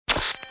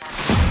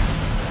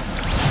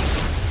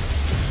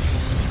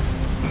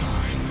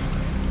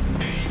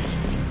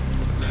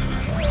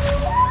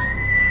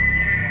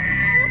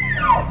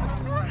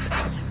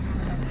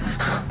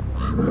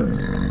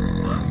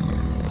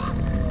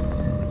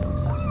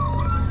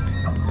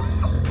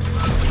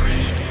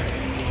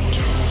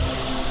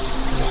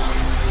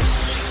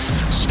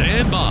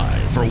by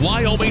for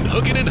Wyoming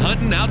Hookin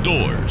Huntin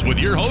Outdoors with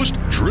your host,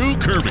 Drew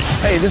Kirby.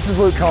 Hey, this is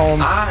Luke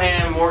Combs. I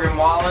am Morgan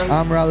Wallen.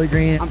 I'm Riley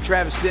Green. I'm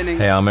Travis Denning.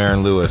 Hey, I'm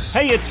Aaron Lewis.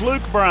 Hey, it's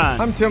Luke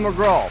Bryan. I'm Tim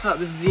McGraw. What's up?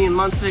 This is Ian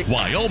Munsick.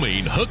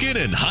 Wyoming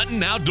Hookin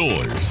Huntin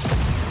Outdoors.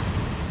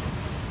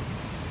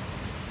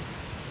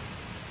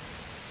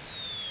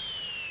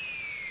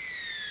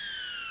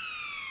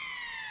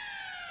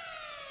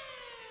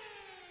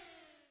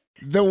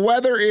 The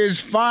weather is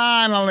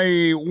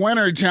finally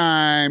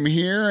wintertime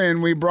here,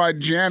 and we brought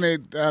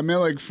Janet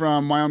Millick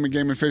from Wyoming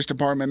Game and Fish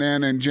Department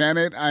in. And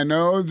Janet, I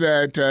know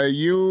that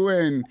you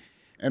and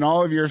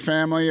all of your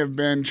family have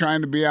been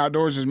trying to be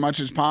outdoors as much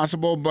as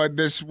possible, but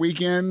this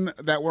weekend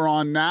that we're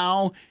on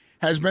now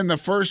has been the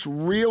first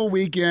real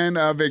weekend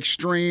of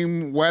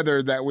extreme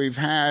weather that we've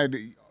had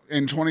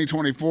in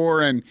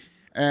 2024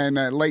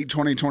 and late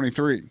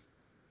 2023.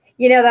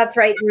 You know, that's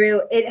right,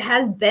 Drew. It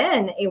has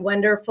been a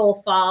wonderful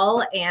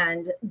fall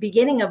and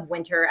beginning of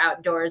winter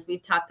outdoors.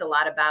 We've talked a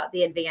lot about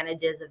the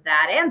advantages of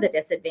that and the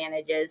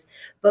disadvantages.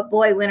 But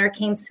boy, winter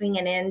came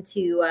swinging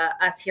into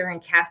us here in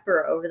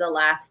Casper over the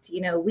last,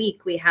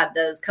 week. We had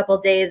those couple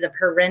days of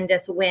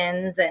horrendous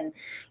winds and,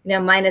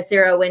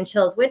 -0 wind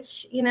chills,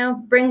 which,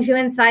 brings you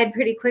inside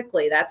pretty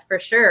quickly. That's for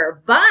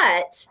sure.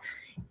 But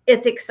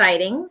it's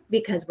exciting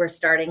because we're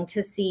starting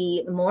to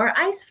see more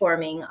ice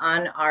forming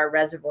on our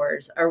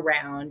reservoirs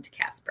around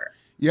Casper.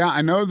 Yeah,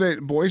 I know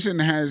that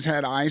Boysen has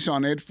had ice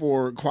on it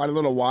for quite a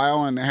little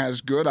while and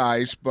has good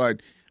ice,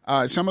 but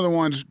some of the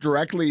ones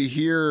directly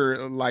here,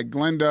 like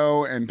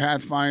Glendo and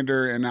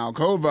Pathfinder and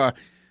Alcova,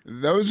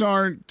 those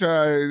aren't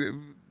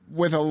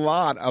with a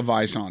lot of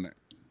ice on it.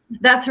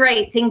 That's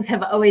right. Things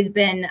have always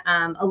been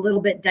a little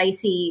bit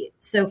dicey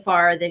so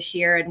far this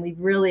year, and we've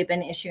really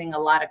been issuing a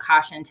lot of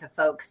caution to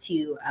folks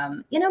to,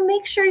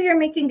 make sure you're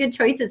making good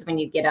choices when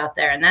you get out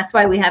there. And that's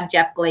why we have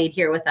Jeff Glade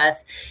here with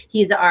us.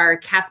 He's our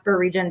Casper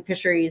Region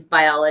Fisheries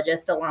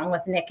biologist, along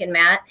with Nick and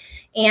Matt.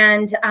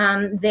 And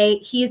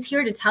he's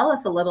here to tell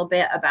us a little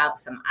bit about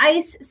some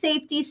ice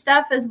safety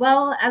stuff, as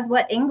well as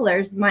what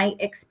anglers might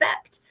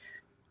expect.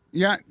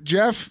 Yeah,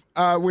 Jeff,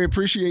 we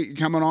appreciate you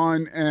coming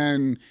on,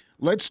 and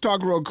let's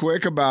talk real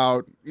quick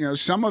about,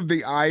 some of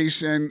the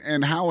ice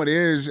and how it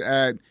is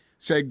at,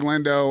 say,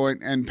 Glendo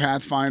and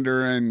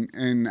Pathfinder and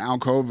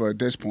Alcova at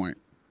this point.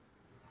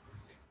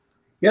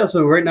 Yeah,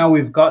 so right now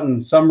we've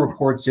gotten some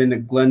reports in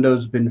that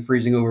Glendo's been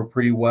freezing over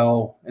pretty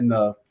well, and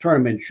the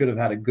tournament should have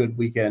had a good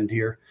weekend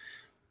here.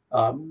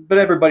 But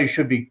everybody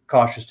should be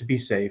cautious to be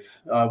safe.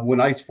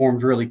 When ice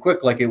forms really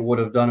quick, like it would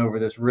have done over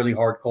this really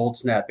hard cold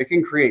snap, it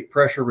can create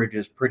pressure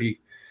ridges pretty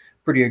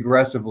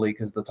aggressively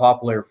because the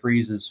top layer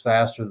freezes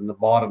faster than the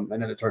bottom,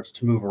 and then it starts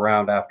to move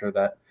around after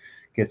that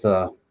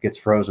gets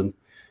frozen.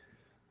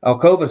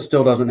 Alcova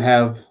still doesn't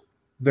have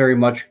very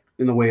much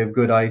in the way of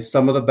good ice.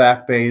 Some of the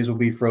back bays will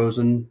be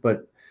frozen,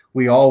 but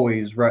we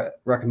always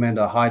recommend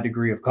a high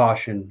degree of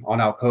caution on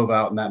Alcova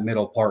out in that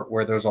middle part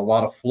where there's a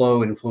lot of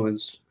flow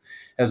influence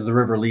as the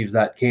river leaves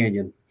that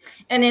canyon.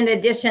 And in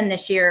addition,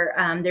 this year,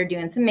 they're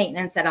doing some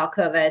maintenance at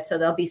Alcova, so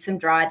there'll be some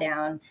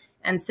drawdown.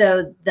 And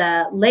so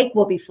the lake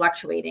will be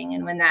fluctuating.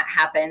 And when that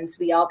happens,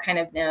 we all kind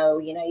of know,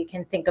 you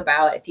can think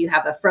about if you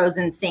have a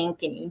frozen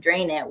sink and you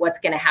drain it, what's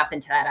going to happen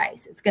to that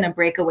ice? It's going to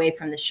break away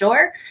from the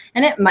shore,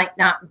 and it might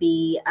not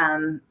be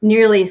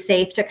nearly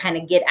safe to kind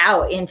of get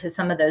out into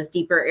some of those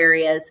deeper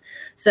areas.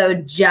 So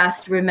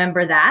just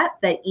remember that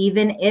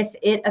even if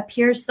it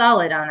appears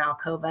solid on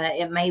Alcova,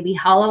 it may be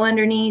hollow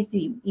underneath.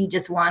 You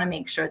just want to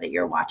make sure that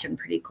you're watching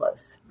pretty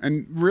close.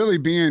 And really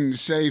being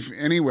safe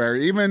anywhere,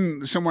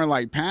 even somewhere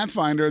like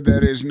Pathfinder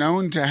that is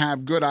known to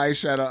have good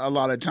ice at a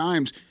lot of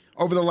times.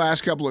 Over the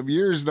last couple of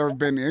years, there have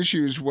been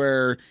issues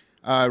where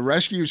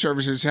rescue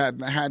services had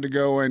to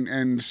go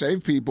and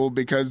save people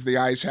because the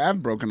ice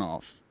have broken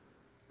off.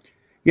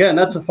 Yeah, and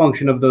that's a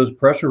function of those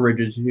pressure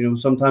ridges.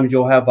 Sometimes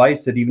you'll have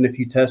ice that even if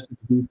you test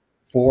it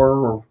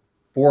 4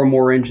 or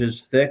more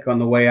inches thick on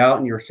the way out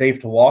and you're safe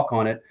to walk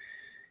on it,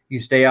 you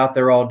stay out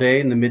there all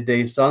day and the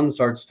midday sun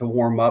starts to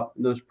warm up.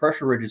 Those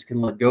pressure ridges can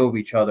let go of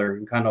each other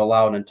and kind of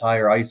allow an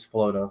entire ice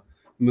flow to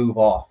move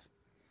off.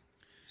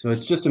 So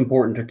it's just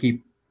important to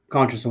keep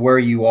conscious of where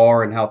you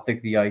are and how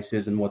thick the ice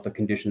is and what the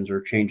conditions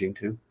are changing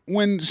to.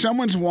 When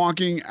someone's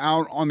walking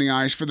out on the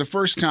ice for the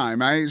first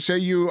time, I say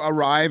you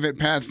arrive at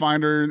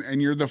Pathfinder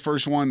and you're the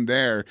first one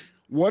there,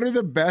 what are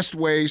the best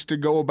ways to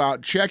go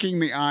about checking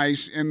the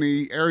ice in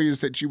the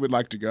areas that you would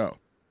like to go?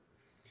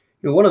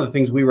 One of the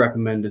things we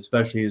recommend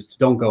especially is to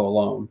don't go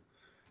alone.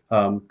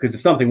 Because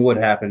if something would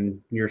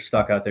happen, you're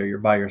stuck out there, you're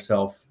by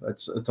yourself,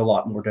 it's a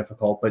lot more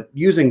difficult. But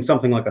using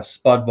something like a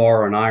spud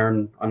bar or an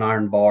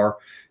iron bar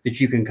that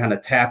you can kind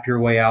of tap your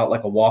way out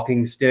like a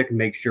walking stick and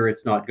make sure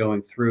it's not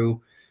going through.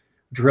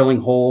 Drilling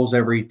holes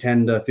every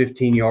 10 to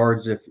 15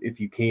 yards if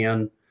you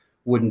can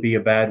wouldn't be a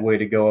bad way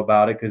to go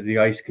about it, because the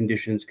ice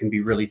conditions can be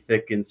really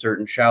thick in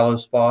certain shallow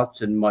spots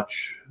and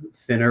much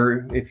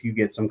thinner if you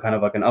get some kind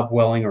of like an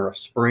upwelling or a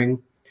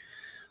spring.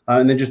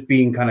 And then just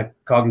being kind of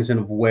cognizant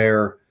of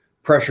where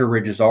pressure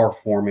ridges are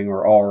forming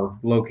or are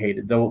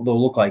located. They'll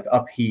look like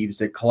upheaves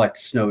that collect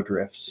snow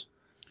drifts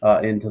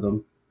into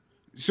them.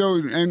 So,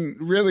 and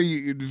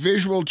really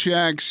visual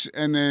checks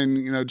and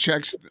then,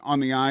 checks on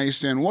the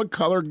ice. And what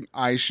color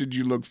ice should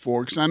you look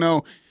for? Because I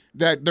know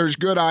that there's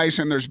good ice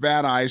and there's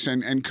bad ice,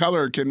 and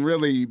color can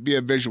really be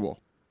a visual.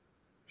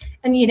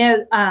 And,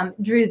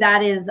 Drew,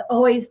 that is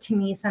always to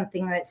me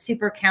something that's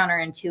super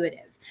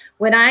counterintuitive.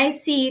 When I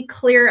see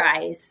clear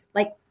ice,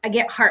 like I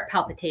get heart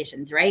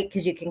palpitations, right?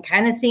 Because you can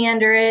kind of see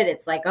under it.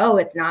 It's like, oh,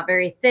 it's not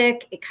very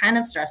thick. It kind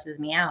of stresses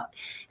me out.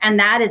 And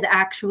that is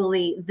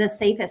actually the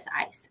safest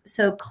ice.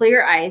 So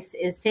clear ice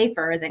is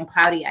safer than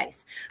cloudy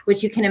ice,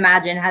 which you can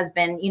imagine has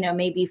been,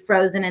 maybe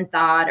frozen and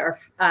thawed or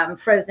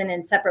frozen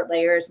in separate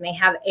layers, may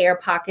have air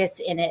pockets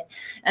in it.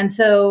 And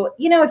so,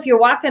 if you're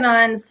walking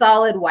on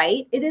solid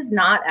white, it is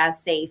not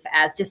as safe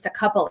as just a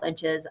couple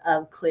inches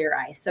of clear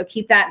ice. So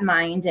keep that in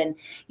mind. And,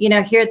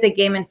 here at the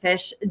Game and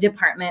Fish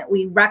Department,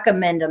 we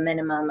recommend a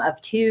minimum of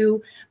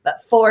 2,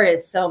 but 4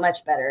 is so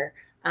much better.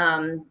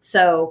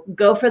 So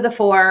go for the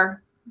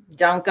 4,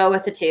 don't go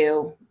with the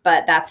 2,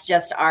 but that's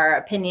just our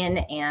opinion.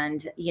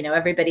 And,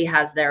 everybody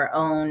has their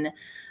own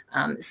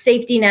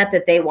safety net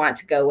that they want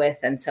to go with.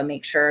 And so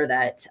make sure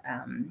that,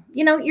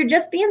 you're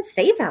just being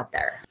safe out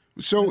there.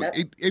 So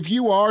if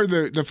you are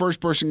the first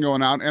person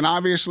going out, and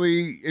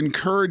obviously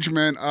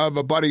encouragement of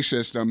a buddy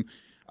system,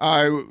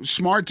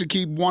 smart to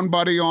keep one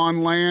buddy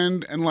on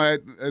land and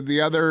let the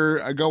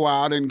other go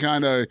out and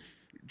kind of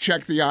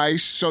check the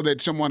ice so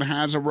that someone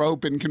has a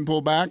rope and can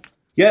pull back?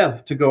 Yeah,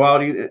 to go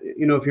out, if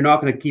you're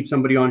not going to keep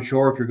somebody on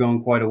shore, if you're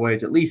going quite a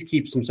ways, at least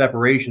keep some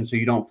separation so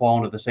you don't fall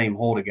into the same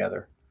hole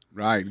together.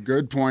 Right.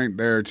 Good point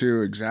there,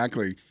 too.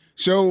 Exactly.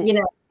 So,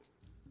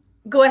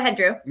 go ahead,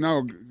 Drew.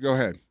 No, go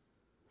ahead.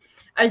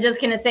 I was just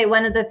going to say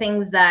one of the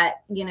things that,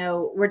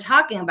 we're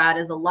talking about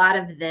is a lot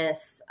of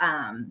this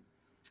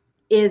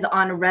is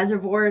on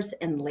reservoirs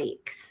and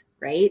lakes,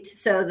 right?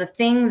 So the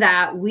thing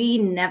that we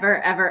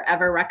never, ever,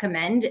 ever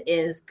recommend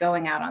is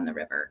going out on the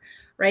river,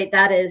 right?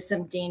 That is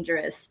some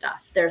dangerous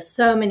stuff. There's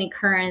so many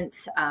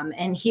currents.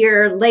 And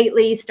here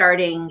lately,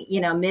 starting,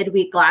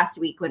 midweek last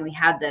week when we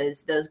had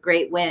those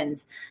great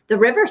winds, the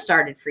river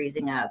started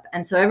freezing up.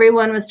 And so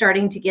everyone was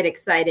starting to get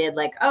excited,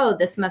 like, oh,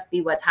 this must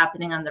be what's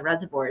happening on the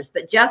reservoirs.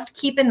 But just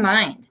keep in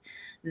mind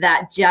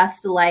that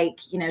just like,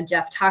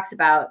 Jeff talks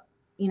about,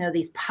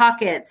 these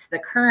pockets, the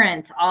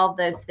currents, all of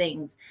those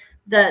things,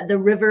 the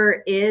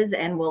river is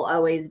and will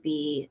always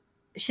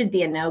should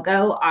be a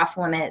no-go, off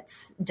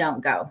limits,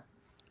 don't go.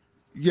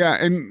 Yeah,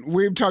 and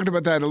we've talked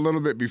about that a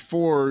little bit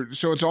before.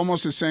 So it's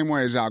almost the same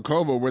way as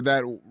Alcova, where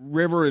that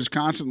river is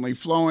constantly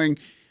flowing,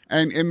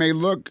 and it may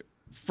look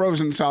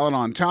frozen solid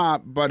on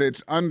top, but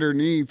it's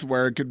underneath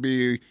where it could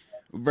be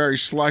very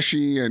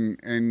slushy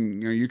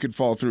and you could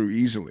fall through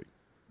easily.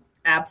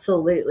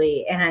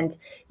 Absolutely. And,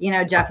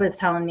 Jeff was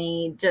telling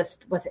me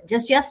was it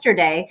just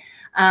yesterday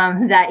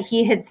that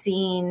he had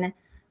seen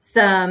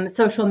some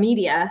social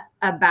media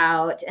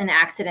about an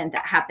accident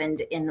that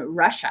happened in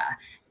Russia,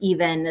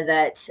 even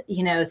that,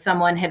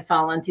 someone had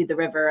fallen through the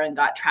river and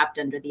got trapped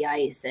under the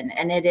ice. And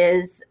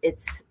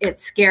it's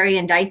scary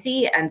and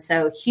dicey. And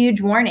so huge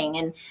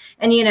warning.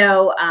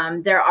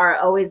 And there are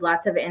always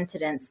lots of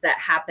incidents that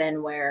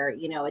happen where,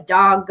 a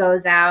dog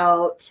goes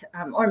out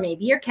or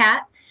maybe your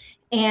cat.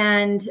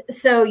 And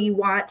so you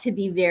want to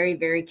be very,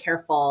 very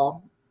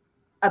careful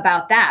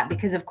about that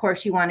because, of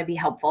course, you want to be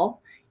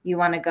helpful. You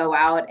want to go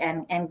out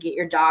and get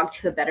your dog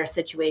to a better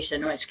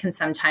situation, which can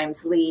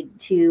sometimes lead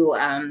to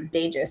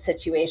dangerous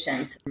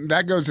situations.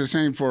 That goes the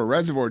same for a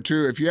reservoir,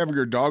 too. If you have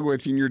your dog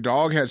with you and your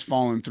dog has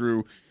fallen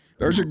through,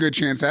 there's a good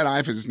chance that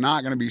ice is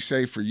not going to be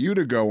safe for you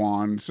to go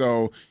on.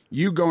 So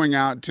you going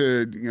out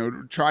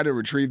to try to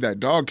retrieve that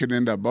dog could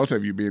end up both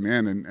of you being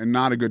in and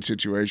not a good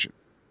situation.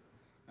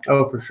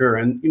 Oh, for sure.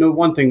 And,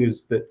 one thing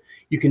is that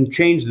you can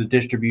change the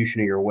distribution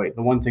of your weight.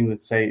 The one thing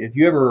that say, if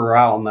you ever are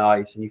out on the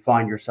ice and you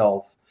find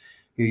yourself,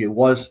 it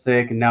was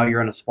thick and now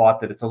you're in a spot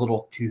that it's a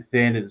little too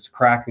thin and it's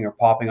cracking or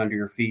popping under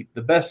your feet,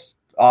 the best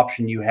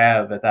option you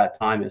have at that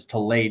time is to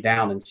lay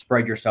down and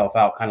spread yourself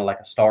out kind of like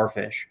a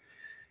starfish,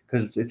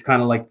 because it's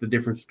kind of like the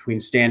difference between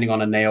standing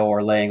on a nail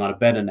or laying on a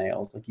bed of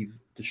nails. Like you've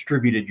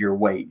distributed your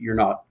weight. You're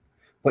not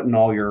putting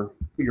all your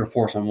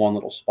force on one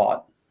little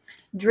spot.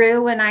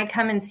 Drew, when I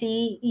come and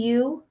see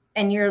you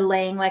and you're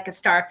laying like a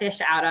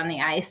starfish out on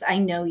the ice, I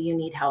know you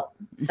need help.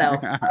 So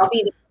I'll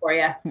be there for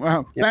you.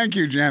 Well, Thank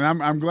you, Jen.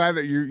 I'm glad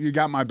that you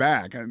got my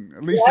back, and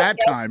at least that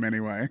time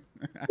anyway.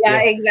 Yeah,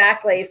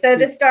 exactly. So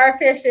the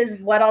starfish is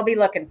what I'll be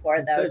looking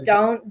for, though.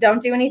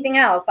 Don't do anything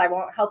else. I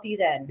won't help you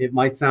then. It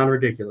might sound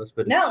ridiculous,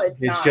 but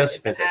it's not. Just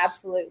it's physics.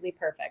 Absolutely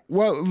perfect.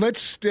 Well,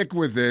 let's stick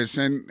with this,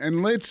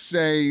 and let's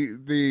say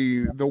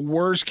the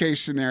worst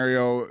case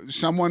scenario,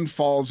 someone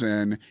falls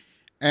in,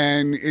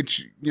 and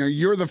it's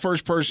you're the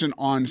first person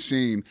on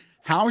scene.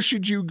 How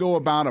should you go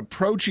about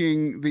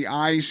approaching the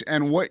ice,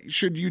 and what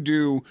should you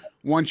do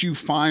once you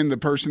find the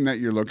person that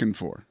you're looking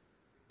for?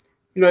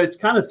 It's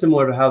kind of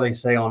similar to how they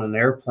say on an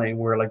airplane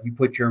where like you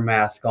put your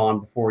mask on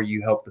before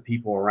you help the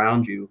people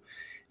around you.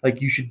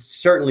 like you should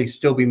certainly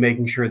still be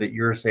making sure that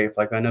you're safe.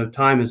 Like I know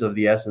time is of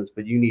the essence,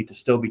 but you need to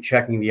still be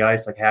checking the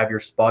ice, like have your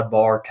spud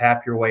bar,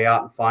 tap your way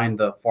out and find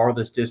the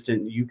farthest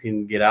distance you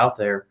can get out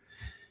there.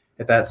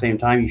 At that same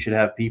time, you should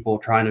have people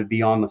trying to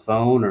be on the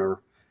phone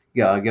or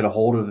get a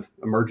hold of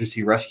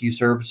emergency rescue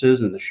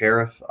services and the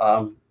sheriff.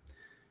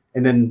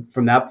 And then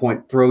from that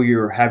point,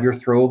 have your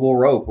throwable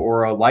rope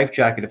or a life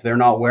jacket. If they're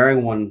not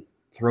wearing one,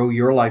 throw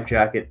your life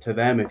jacket to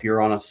them if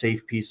you're on a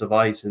safe piece of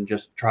ice and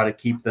just try to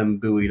keep them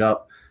buoyed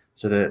up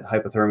so that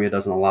hypothermia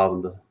doesn't allow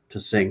them to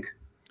sink.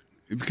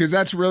 Because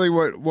that's really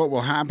what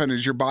will happen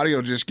is your body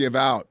will just give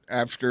out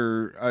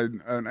after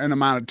an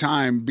amount of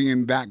time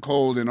being that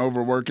cold and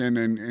overworking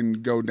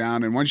and go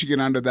down. And once you get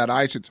under that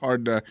ice, it's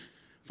hard to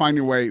find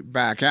your way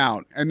back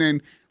out. And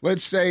then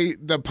let's say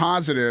the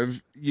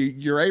positive,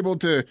 you're able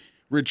to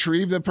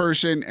retrieve the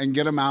person and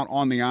get them out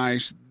on the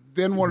ice.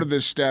 Then what are the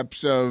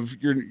steps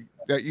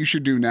that you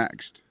should do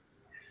next?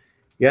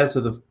 Yeah,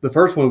 so the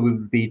first one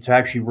would be to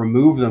actually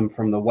remove them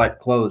from the wet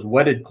clothes.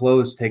 Wetted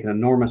clothes take an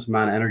enormous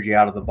amount of energy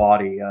out of the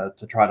body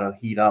to try to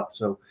heat up.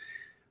 So,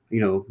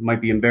 it might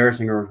be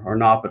embarrassing or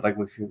not, but like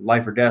with your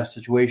life or death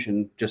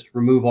situation, just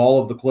remove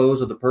all of the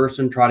clothes of the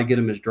person, try to get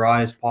them as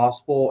dry as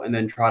possible, and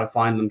then try to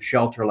find them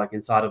shelter like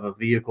inside of a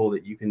vehicle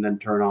that you can then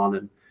turn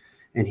on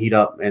and heat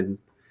up. And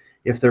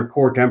if their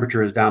core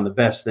temperature is down, the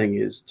best thing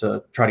is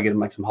to try to get them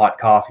like some hot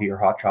coffee or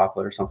hot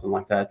chocolate or something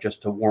like that,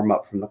 just to warm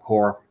up from the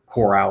core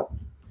out.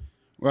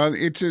 Well,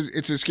 it's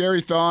a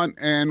scary thought,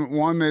 and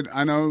one that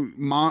I know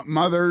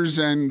mothers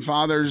and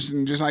fathers,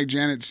 and just like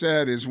Janet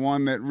said, is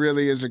one that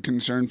really is a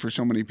concern for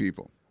so many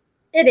people.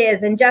 It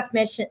is, and Jeff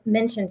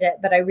mentioned it,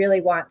 but I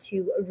really want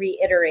to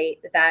reiterate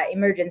that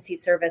emergency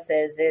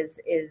services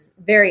is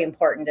very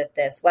important at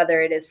this,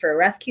 whether it is for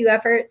rescue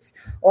efforts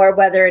or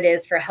whether it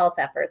is for health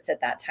efforts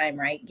at that time,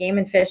 right? Game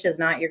and Fish is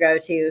not your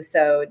go-to,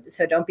 so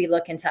don't be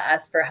looking to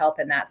us for help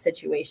in that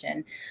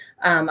situation.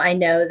 I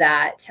know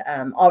that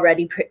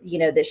already,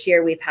 this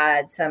year we've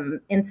had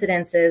some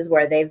incidences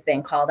where they've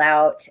been called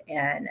out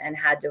and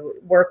had to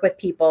work with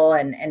people,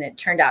 and it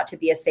turned out to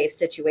be a safe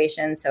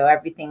situation, so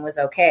everything was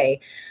okay.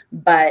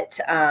 But,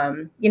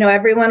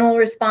 everyone will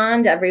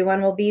respond,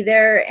 everyone will be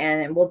there,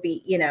 and we'll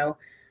be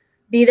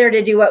there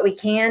to do what we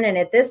can. And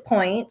at this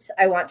point,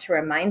 I want to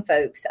remind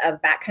folks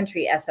of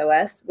Backcountry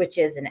SOS, which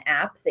is an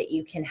app that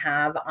you can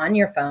have on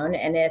your phone.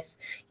 And if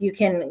you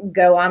can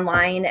go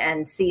online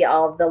and see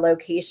all of the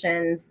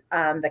locations,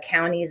 the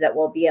counties that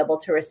will be able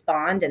to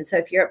respond. And so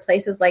if you're at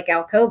places like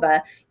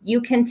Alcova, you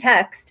can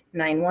text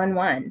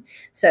 911.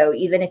 So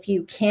even if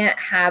you can't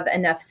have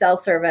enough cell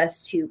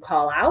service to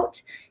call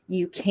out,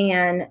 you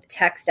can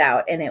text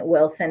out and it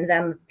will send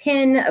them a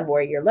pin of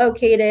where you're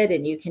located.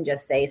 And you can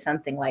just say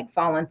something like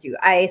fallen through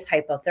ice,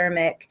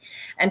 hypothermic,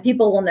 and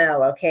people will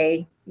know,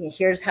 okay,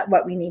 here's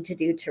what we need to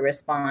do to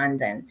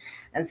respond.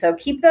 And so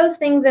keep those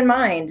things in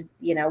mind.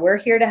 We're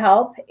here to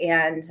help,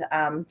 and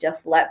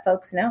just let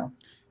folks know.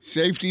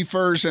 Safety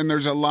first. And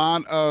there's a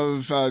lot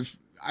of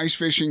ice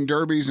fishing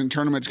derbies and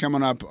tournaments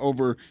coming up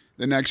over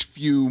the next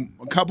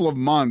couple of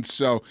months.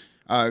 So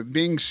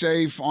being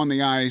safe on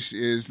the ice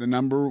is the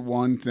number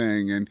one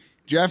thing. And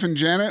Jeff and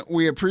Janet,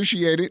 we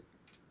appreciate it.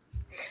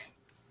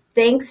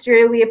 Thanks,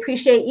 Drew. We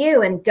appreciate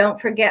you. And don't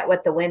forget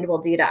what the wind will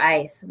do to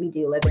ice. We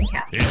do live in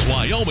Casper. It's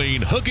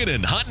Wyoming Hookin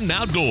and Huntin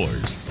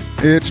Outdoors.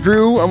 It's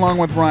Drew, along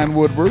with Brian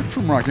Woodward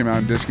from Rocky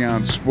Mountain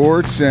Discount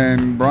Sports.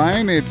 And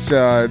Brian, it's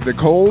the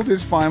cold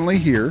is finally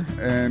here,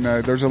 and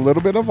there's a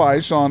little bit of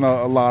ice on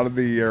a lot of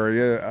the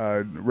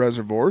area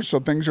reservoirs,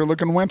 so things are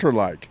looking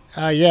winter-like.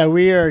 Yeah,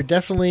 we are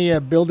definitely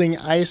building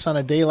ice on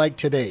a day like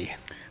today.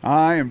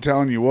 I am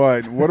telling you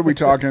what are we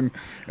talking?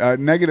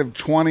 Negative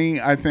 20,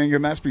 I think,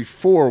 and that's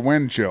before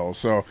wind chill.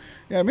 So,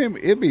 yeah,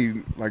 maybe it'd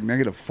be like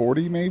negative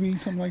 40, maybe,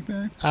 something like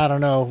that. I don't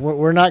know.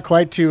 We're not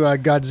quite to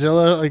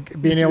Godzilla, like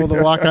being able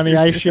to walk on the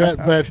ice yet,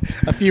 but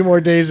a few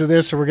more days of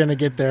this, and we're going to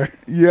get there.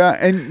 Yeah,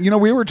 and,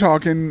 we were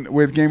talking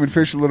with Game and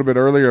Fish a little bit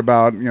earlier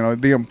about,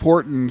 the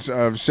importance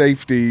of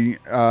safety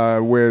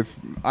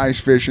with ice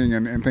fishing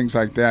and things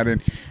like that.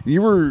 And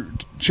you were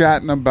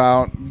chatting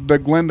about the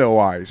Glendo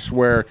ice,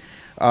 where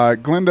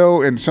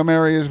Glendo in some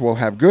areas will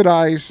have good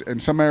ice,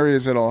 and some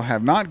areas it'll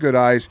have not good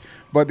ice,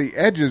 but the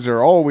edges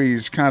are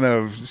always kind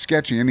of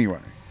sketchy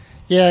anyway.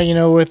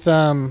 Yeah, with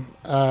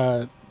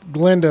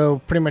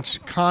Glendo pretty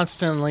much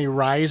constantly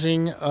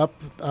rising up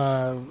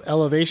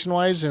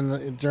elevation-wise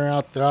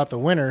throughout the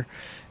winter.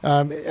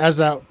 As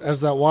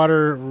that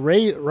water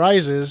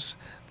rises,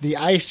 the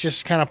ice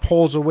just kind of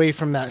pulls away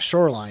from that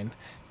shoreline,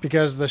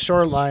 because the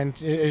shoreline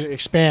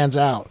expands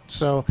out.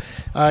 So,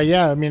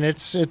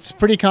 it's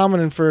pretty common,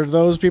 and for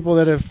those people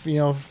that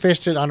have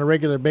fished it on a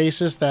regular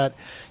basis, that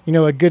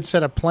a good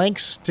set of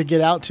planks to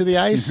get out to the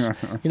ice.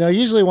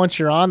 Usually once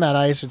you're on that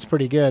ice, it's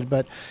pretty good.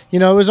 But it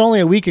was only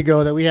a week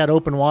ago that we had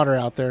open water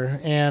out there,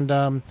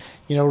 and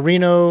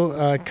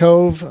Reno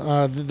Cove,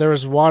 there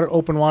was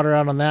open water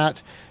out on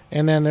that.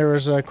 And then there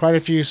was quite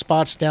a few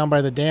spots down by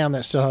the dam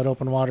that still had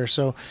open water.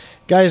 So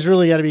guys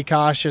really got to be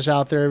cautious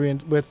out there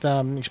with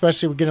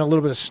especially getting a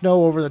little bit of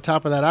snow over the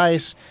top of that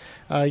ice.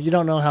 you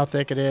don't know how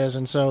thick it is.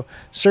 And so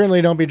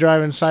certainly don't be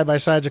driving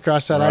side-by-sides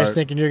across that ice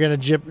thinking you're going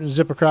to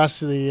zip across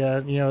to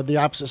the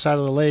opposite side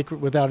of the lake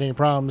without any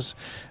problems.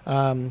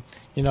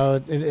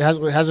 It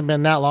hasn't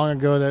been that long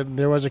ago that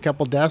there was a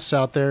couple deaths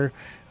out there.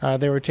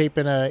 They were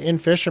taping an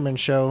in-fisherman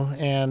show,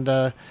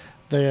 and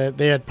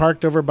they had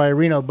parked over by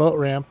Reno boat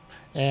ramp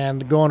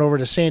and going over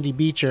to Sandy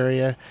Beach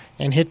area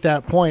and hit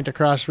that point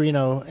across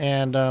Reno,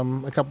 and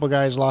a couple of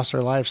guys lost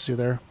their lives through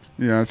there.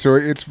 Yeah, so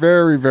it's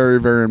very, very,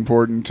 very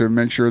important to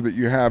make sure that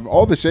you have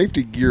all the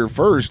safety gear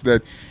first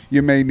that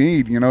you may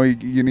need.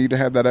 You need to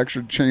have that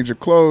extra change of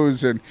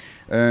clothes and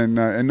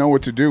know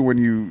what to do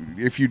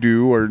if you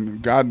do, or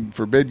God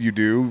forbid you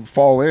do,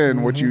 fall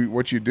in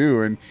what you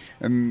do.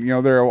 And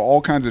there are all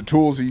kinds of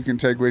tools that you can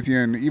take with you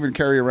and even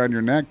carry around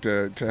your neck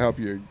to help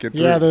you get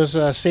through. Yeah, those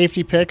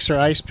safety picks or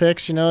ice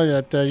picks,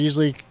 that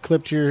usually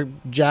clip to your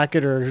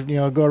jacket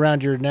or go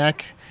around your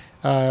neck.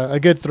 A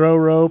good throw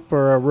rope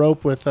or a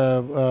rope with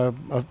a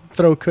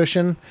throw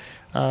cushion,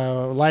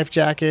 life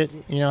jacket,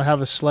 have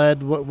a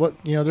sled.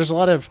 There's a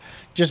lot of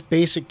just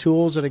basic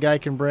tools that a guy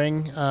can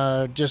bring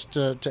just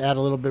to add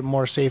a little bit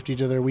more safety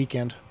to their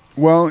weekend.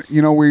 Well,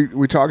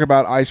 we talk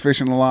about ice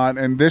fishing a lot,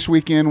 and this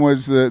weekend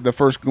was the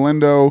first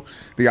Glendo,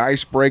 the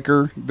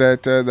icebreaker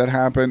that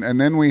happened,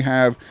 and then we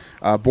have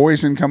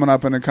Boysen coming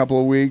up in a couple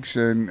of weeks,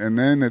 and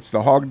then it's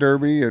the Hog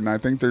Derby, and I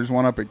think there's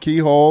one up at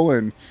Keyhole,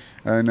 and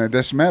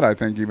DeSmet, I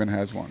think, even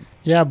has one.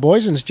 Yeah,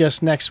 Boysen's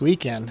just next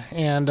weekend,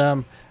 and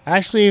I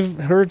actually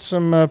heard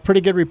some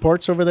pretty good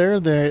reports over there.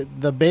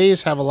 The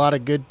bays have a lot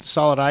of good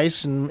solid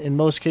ice in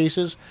most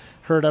cases.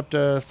 Heard up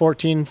to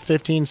 14,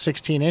 15,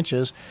 16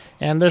 inches,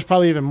 and there's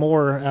probably even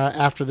more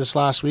after this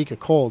last week of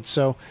cold.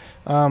 So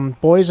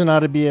Boysen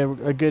ought to be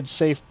a good,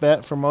 safe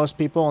bet for most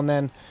people. And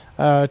then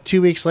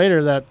 2 weeks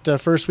later,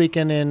 that first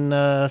weekend in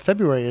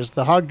February, is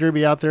the Hog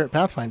Derby out there at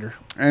Pathfinder.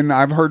 And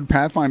I've heard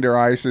Pathfinder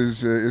ice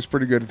is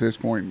pretty good at this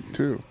point,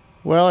 too.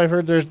 Well, I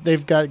heard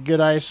they've got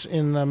good ice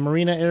in the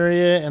marina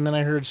area, and then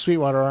I heard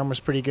Sweetwater Arm was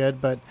pretty good.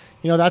 But,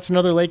 that's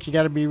another lake you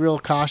got to be real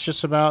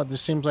cautious about.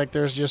 This seems like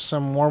there's just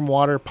some warm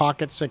water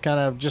pockets that kind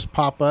of just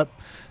pop up.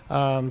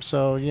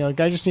 A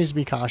guy just needs to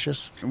be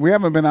cautious. We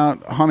haven't been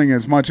out hunting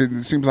as much.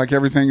 It seems like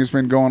everything has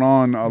been going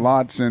on a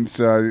lot since,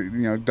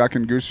 duck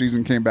and goose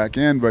season came back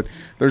in. But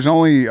there's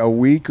only a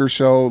week or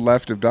so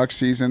left of duck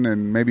season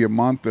and maybe a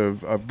month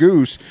of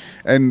goose.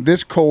 And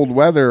this cold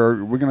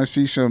weather, we're going to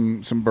see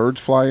some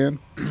birds fly in.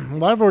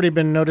 Well, I've already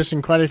been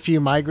noticing quite a few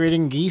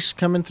migrating geese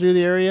coming through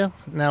the area.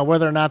 Now,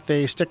 whether or not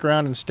they stick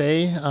around and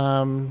stay,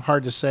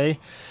 hard to say.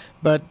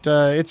 But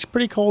it's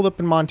pretty cold up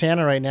in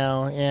Montana right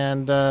now,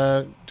 and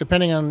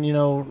depending on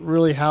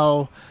really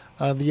how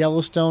the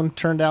Yellowstone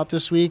turned out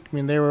this week, I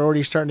mean they were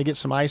already starting to get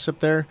some ice up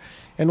there,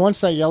 and once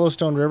that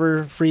Yellowstone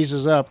River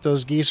freezes up,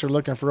 those geese are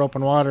looking for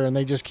open water, and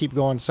they just keep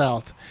going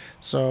south.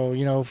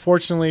 So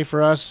fortunately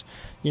for us,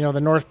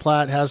 the North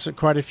Platte has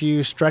quite a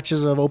few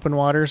stretches of open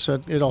water, so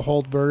it'll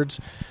hold birds.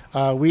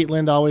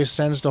 Wheatland always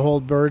tends to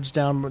hold birds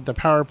down at the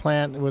power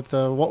plant with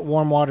the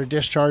warm water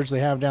discharge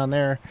they have down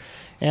there.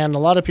 And a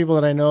lot of people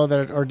that I know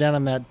that are down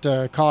in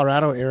that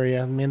Colorado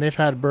area, I mean, they've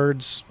had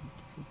birds,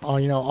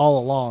 all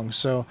along.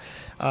 So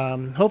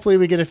hopefully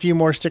we get a few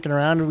more sticking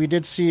around. We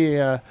did see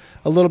a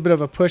little bit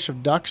of a push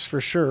of ducks for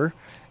sure.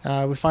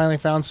 We finally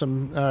found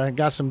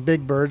got some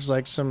big birds,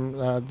 like some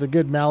the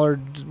good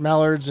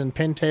mallards and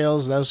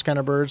pintails, those kind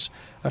of birds.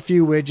 A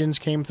few widgeons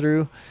came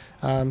through.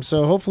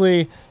 So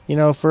hopefully,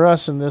 for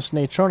us in this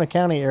Natrona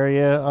County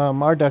area,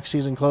 our duck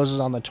season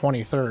closes on the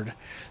 23rd.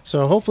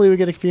 So hopefully we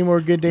get a few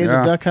more good days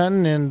of duck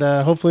hunting, and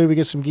hopefully we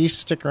get some geese to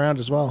stick around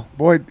as well.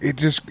 Boy,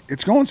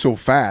 it's going so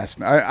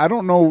fast. I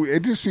don't know.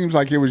 It just seems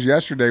like it was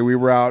yesterday we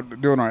were out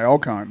doing our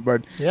elk hunt,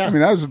 but I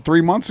mean, that was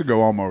 3 months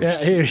ago almost. Yeah,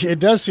 it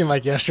does seem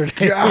like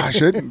yesterday.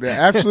 Gosh,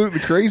 absolutely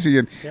crazy.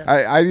 And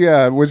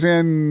I was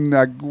in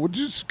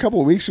just a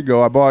couple of weeks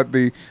ago. I bought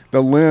the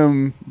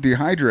Lim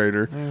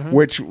dehydrator,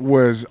 which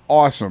was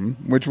awesome,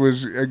 which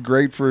was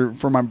great for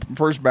my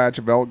first batch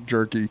of elk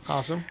jerky.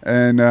 Awesome.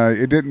 And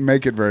it didn't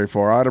make it very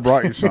far. I'd have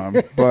brought you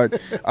some, but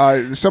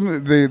some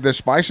of the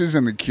spices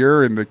and the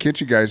cure and the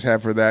kit you guys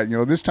have for that.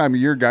 This time of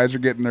year, guys are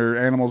getting their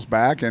animals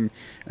back and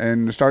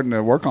starting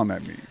to work on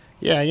that meat.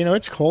 Yeah,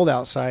 it's cold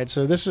outside,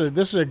 so this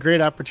is a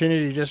great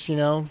opportunity to just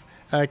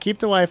keep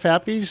the wife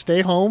happy,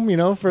 stay home,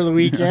 for the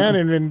weekend,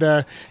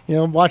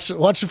 and watch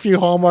a few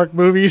Hallmark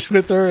movies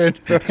with her, and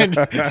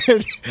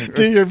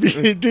do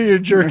your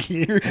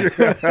jerky.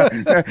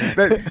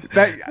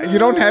 that you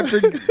don't have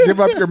to give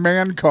up your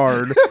man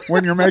card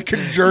when you're making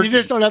jerky. You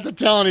just don't have to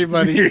tell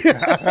anybody.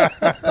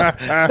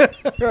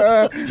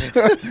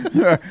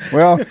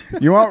 Well,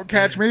 you won't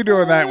catch me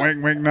doing that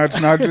wink, wink,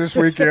 nudge, nudge this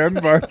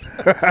weekend, but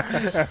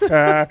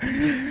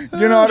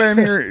get on in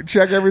here,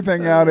 check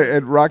everything out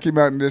at Rocky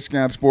Mountain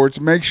Discount Sports.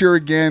 Make sure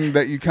again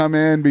that you come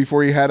in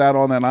before you head out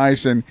on that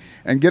ice and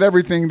get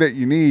everything that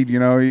you need,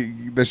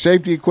 the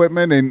safety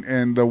equipment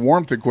and the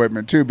warmth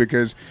equipment too,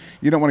 because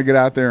you don't want to get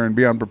out there and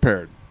be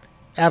unprepared.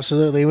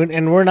 Absolutely,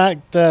 and we're not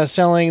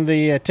selling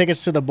the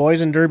tickets to the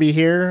Boysen Derby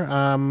here.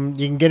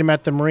 You can get them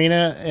at the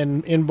marina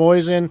in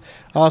Boysen,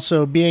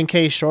 also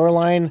B&K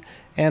Shoreline,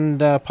 and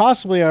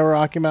possibly our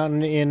Rocky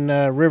Mountain in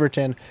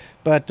Riverton.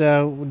 But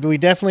we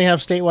definitely have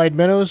statewide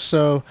minnows,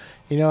 so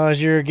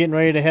as you're getting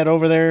ready to head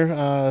over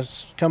there,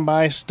 come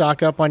by,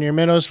 stock up on your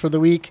minnows for the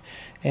week,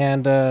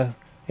 and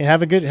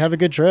have a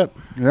good trip.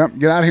 Yep,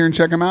 get out here and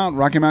check them out.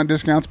 Rocky Mountain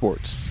Discount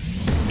Sports.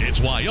 It's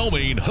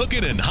Wyoming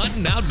Hookin and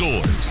Huntin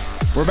Outdoors.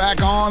 We're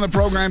back on the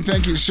program.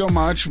 Thank you so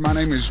much. My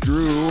name is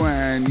Drew,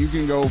 and you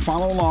can go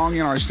follow along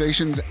in our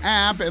station's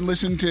app and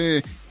listen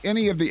to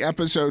any of the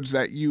episodes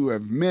that you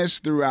have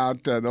missed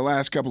throughout the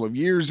last couple of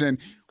years. And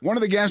one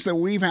of the guests that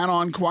we've had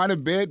on quite a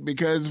bit,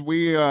 because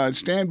we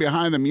stand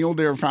behind the Mule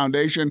Deer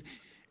Foundation,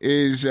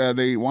 is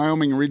the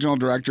Wyoming Regional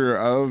Director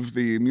of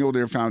the Mule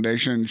Deer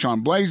Foundation,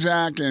 Sean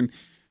Blazak. And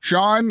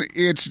Sean,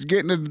 it's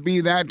getting to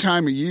be that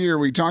time of year.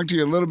 We talked to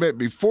you a little bit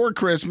before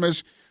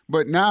Christmas,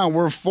 but now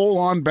we're full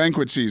on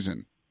banquet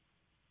season.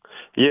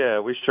 Yeah,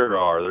 we sure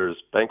are. There's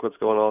banquets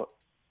going on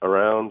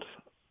around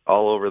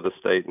all over the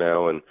state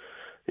now, and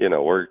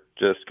we're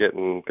just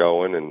getting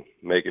going and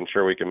making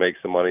sure we can make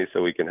some money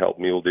so we can help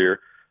mule deer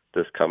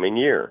this coming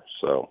year.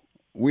 So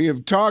we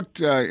have talked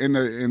in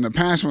the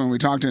past when we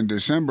talked in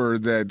December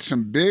that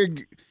some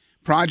big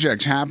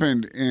projects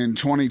happened in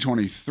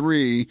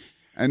 2023,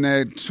 and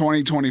that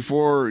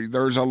 2024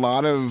 there's a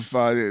lot of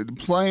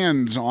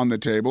plans on the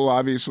table.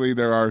 Obviously,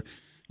 there are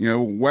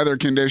weather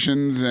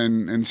conditions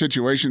and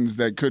situations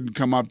that could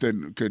come up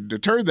that could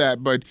deter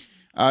that. But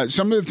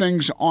some of the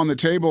things on the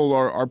table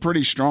are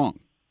pretty strong.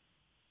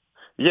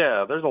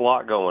 Yeah, there's a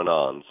lot going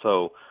on.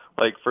 So,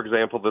 like, for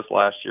example, this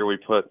last year we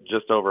put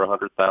just over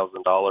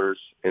 $100,000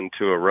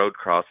 into a road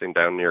crossing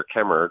down near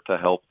Kemmer to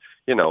help,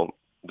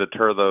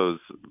 deter those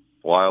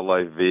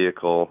wildlife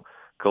vehicle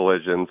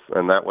collisions.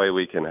 And that way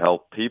we can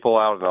help people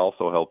out and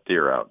also help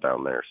deer out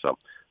down there. So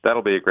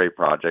that'll be a great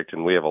project,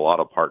 and we have a lot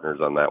of partners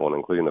on that one,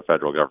 including the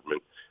federal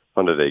government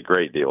funded a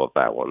great deal with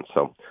that one.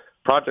 So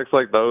projects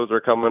like those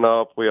are coming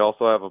up. We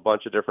also have a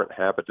bunch of different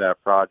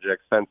habitat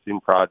projects,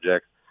 fencing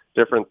projects,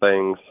 different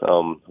things.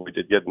 We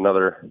did get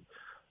another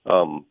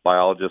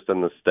biologist in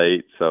the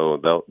state,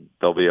 so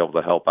they'll be able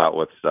to help out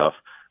with stuff,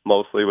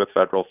 mostly with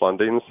federal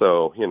funding.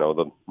 So,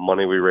 the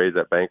money we raise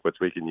at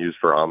banquets we can use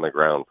for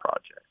on-the-ground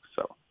projects.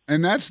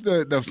 And that's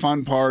the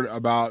fun part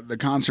about the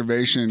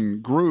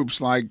conservation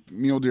groups like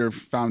Mule Deer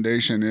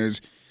Foundation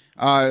is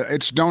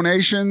it's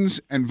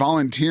donations and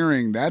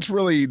volunteering. That's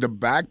really the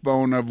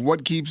backbone of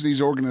what keeps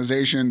these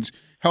organizations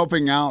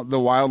helping out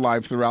the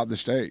wildlife throughout the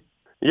state.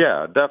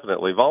 Yeah,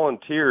 definitely.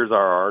 Volunteers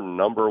are our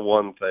number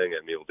one thing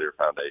at Mule Deer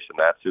Foundation.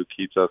 That's who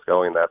keeps us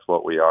going. That's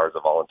what we are as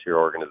a volunteer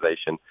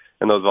organization.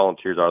 And those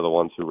volunteers are the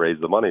ones who raise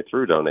the money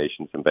through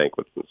donations and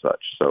banquets and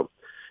such. So,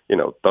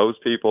 those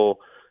people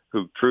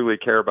who truly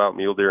care about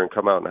mule deer and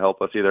come out and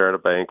help us either at a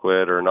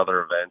banquet or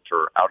another event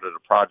or out at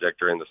a project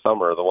during the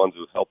summer are the ones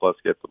who help us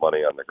get the money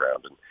on the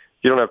ground. And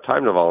if you don't have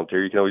time to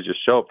volunteer, you can always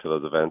just show up to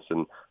those events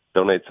and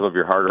donate some of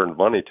your hard-earned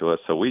money to us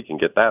so we can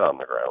get that on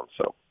the ground.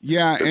 So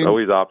yeah, there's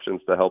always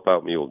options to help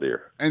out mule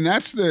deer. And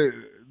that's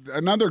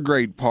another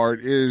great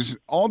part is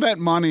all that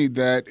money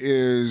that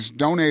is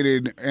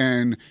donated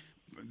and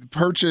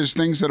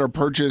things that are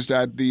purchased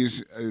at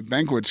these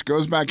banquets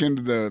goes back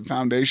into the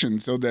foundation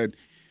so that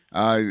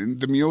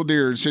the mule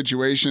deer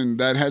situation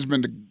that has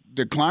been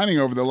declining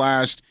over the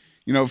last,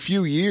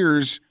 few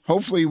years,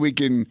 hopefully we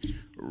can,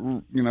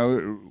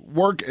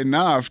 work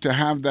enough to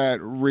have that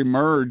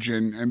remerge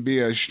and be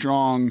a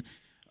strong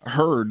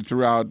herd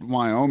throughout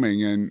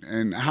Wyoming.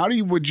 And how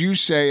would you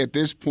say at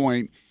this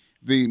point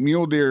the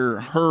mule deer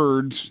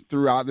herds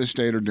throughout the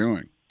state are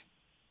doing?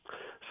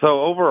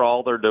 So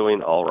overall, they're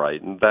doing all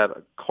right. And that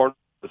corner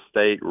of the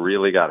state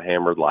really got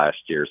hammered last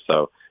year.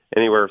 So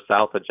anywhere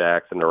south of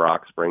Jackson to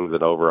Rock Springs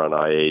and over on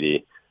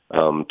I-80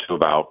 to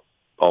about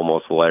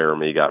almost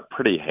Laramie got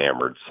pretty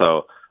hammered.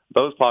 So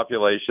those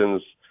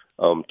populations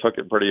took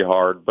it pretty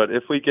hard. But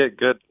if we get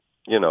good,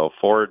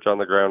 forage on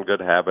the ground,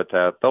 good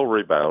habitat, they'll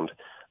rebound.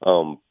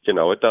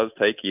 It does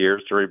take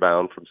years to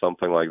rebound from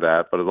something like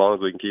that. But as long as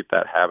we can keep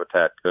that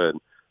habitat good,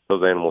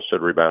 those animals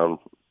should rebound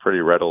pretty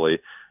readily.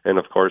 And,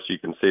 of course, you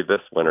can see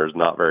this winter is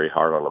not very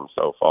hard on them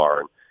so far.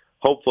 And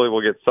hopefully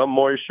we'll get some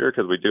moisture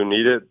because we do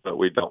need it, but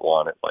we don't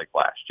want it like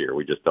last year.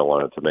 We just don't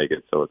want it to make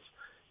it so it's,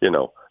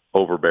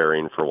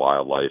 overbearing for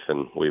wildlife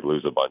and we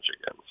lose a bunch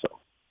again. So.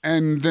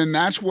 And then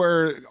that's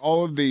where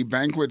all of the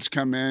banquets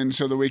come in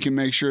so that we can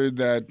make sure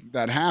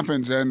that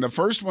happens. And the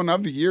first one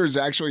of the year is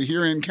actually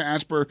here in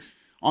Casper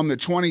on the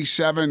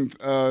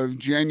 27th of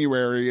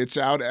January. It's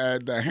out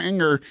at the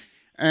hangar,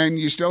 and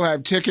you still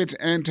have tickets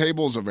and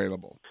tables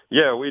available.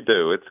 Yeah, we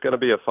do. It's going to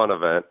be a fun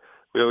event.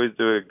 We always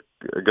do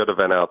a good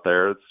event out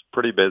there. It's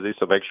pretty busy,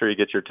 so make sure you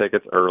get your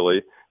tickets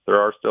early. There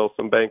are still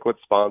some banquet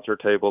sponsor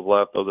tables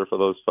left. Those are for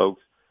those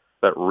folks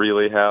that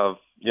really have,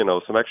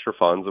 some extra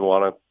funds and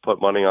want to put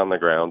money on the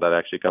ground. That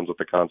actually comes with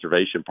the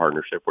conservation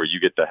partnership where you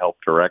get to help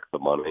direct the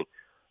money.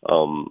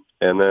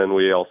 And then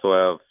we also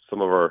have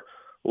some of our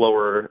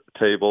lower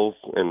tables,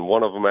 and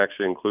one of them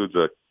actually includes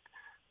a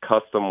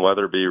custom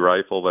Weatherby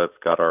rifle that's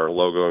got our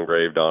logo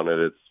engraved on it.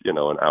 It's, an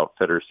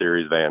Outfitter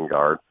Series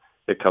Vanguard.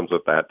 It comes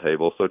with that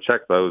table. So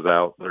check those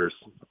out. There's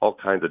all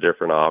kinds of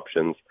different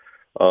options,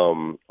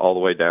 all the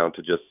way down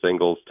to just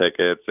singles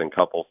tickets and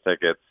couples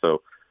tickets.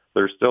 So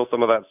there's still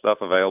some of that stuff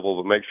available,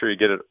 but make sure you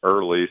get it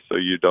early so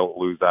you don't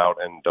lose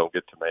out and don't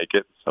get to make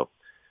it. So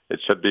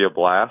it should be a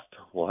blast.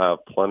 We'll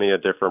have plenty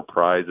of different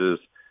prizes,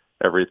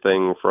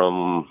 everything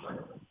from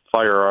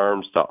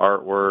firearms to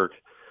artwork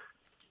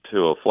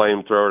to a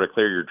flamethrower to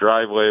clear your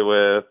driveway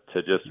with,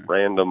 to just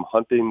random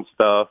hunting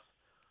stuff.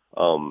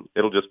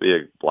 It'll just be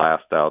a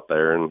blast out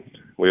there, and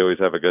we always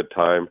have a good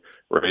time,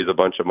 raise a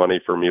bunch of money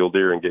for mule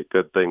deer, and get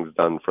good things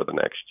done for the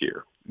next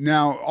year.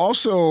 Now,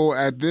 also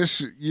at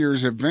this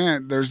year's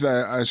event, there's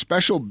a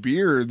special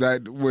beer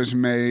that was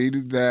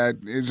made that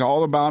is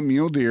all about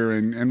mule deer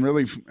and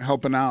really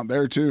helping out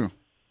there too.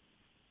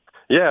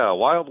 Yeah,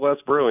 Wild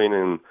West Brewing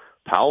in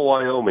Powell,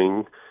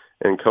 Wyoming,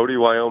 and Cody,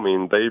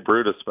 Wyoming, they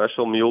brewed a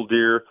special mule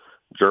deer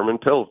German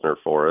Pilsner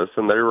for us,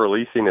 and they're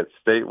releasing it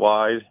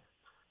statewide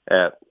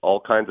at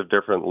all kinds of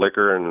different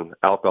liquor and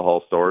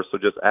alcohol stores. So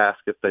just ask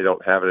if they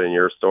don't have it in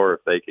your store,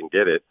 if they can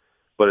get it.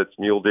 But it's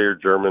mule deer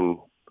German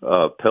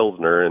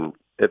Pilsner, and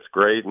it's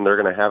great, and they're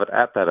going to have it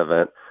at that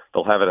event.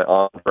 They'll have it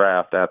on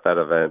draft at that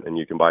event, and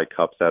you can buy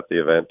cups at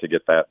the event to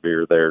get that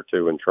beer there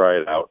too and try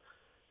it out.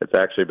 It's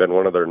actually been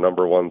one of their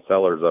number one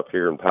sellers up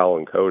here in Powell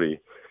and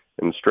Cody,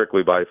 and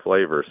strictly by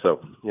flavor.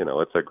 So,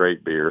 it's a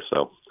great beer.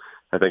 So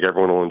I think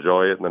everyone will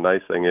enjoy it. And the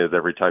nice thing is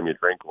every time you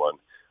drink one,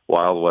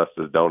 Wild West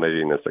is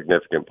donating a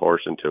significant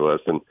portion to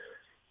us. And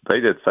they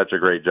did such a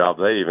great job.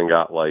 They even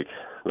got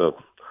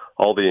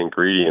all the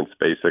ingredients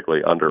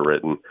basically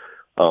underwritten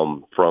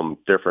from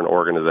different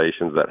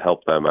organizations that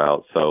help them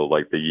out. So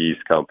like the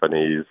yeast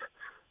companies,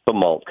 the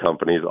malt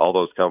companies, all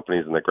those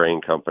companies and the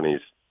grain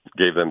companies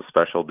gave them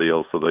special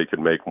deals so they could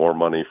make more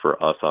money for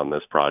us on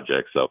this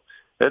project. So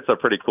it's a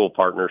pretty cool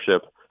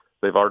partnership.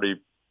 They've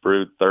already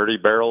brewed 30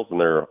 barrels, and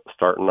they're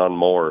starting on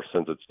more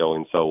since it's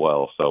going so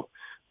well. So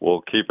we'll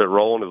keep it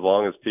rolling as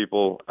long as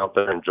people out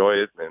there enjoy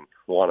it and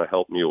want to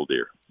help mule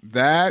deer.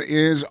 That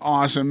is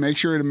awesome. Make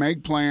sure to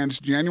make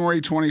plans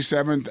January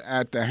 27th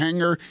at the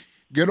hangar.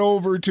 Get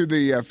over to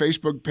the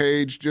Facebook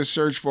page. Just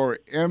search for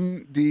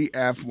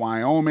MDF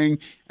Wyoming,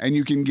 and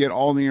you can get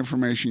all the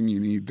information you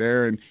need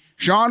there. And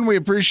Sean, we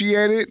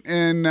appreciate it,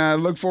 and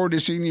look forward to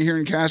seeing you here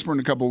in Casper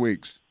in a couple of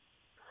weeks.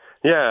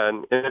 Yeah,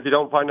 and if you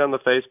don't find it on the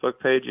Facebook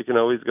page, you can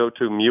always go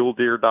to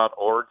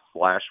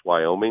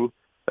muledeer.org/Wyoming.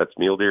 That's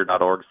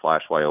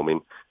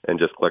muledeer.org/Wyoming, and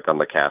just click on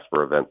the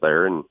Casper event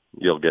there, and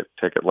you'll get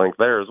ticket link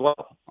there as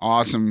well.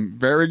 Awesome.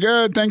 Very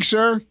good. Thanks,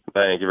 sir.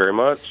 Thank you very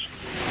much.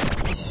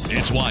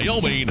 It's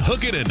Wyoming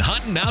Hookin and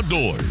Huntin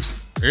Outdoors.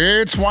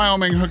 It's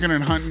Wyoming Hookin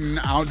and Huntin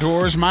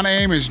Outdoors. My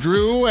name is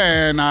Drew,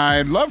 and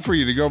I'd love for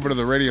you to go over to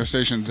the radio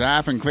station's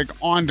app and click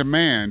On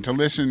Demand to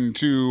listen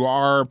to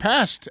our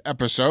past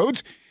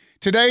episodes.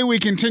 Today, we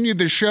continue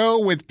the show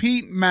with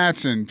Pete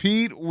Matson.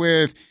 Pete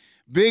with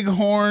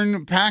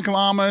Bighorn Pack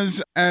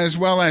Llamas, as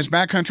well as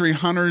backcountry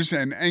hunters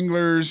and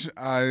anglers.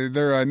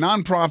 They're a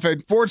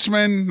nonprofit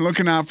sportsman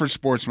looking out for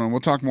sportsmen. We'll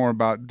talk more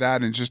about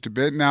that in just a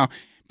bit. Now,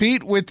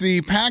 Pete, with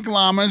the Pack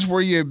Llamas, were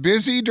you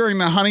busy during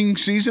the hunting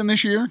season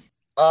this year?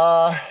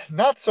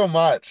 Not so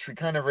much. We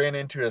kind of ran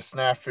into a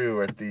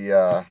snafu at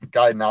the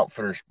Guide and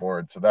Outfitters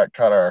board, so that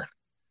cut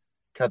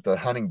the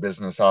hunting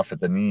business off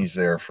at the knees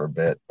there for a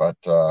bit. But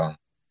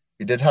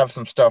we did have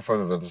some stuff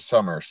over the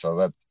summer,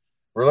 so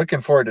we're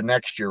looking forward to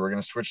next year. We're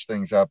going to switch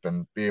things up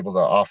and be able to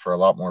offer a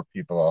lot more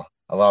people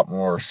a lot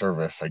more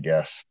service, I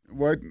guess.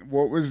 What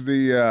was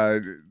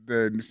the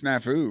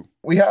snafu?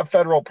 We have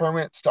federal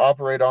permits to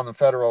operate on the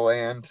federal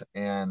land,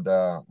 and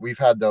we've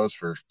had those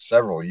for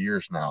several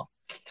years now.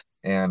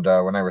 And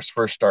when I was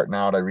first starting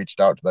out, I reached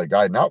out to the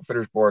Guide and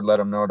Outfitters board, let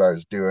them know what I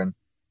was doing.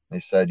 They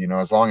said,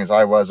 as long as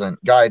I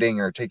wasn't guiding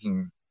or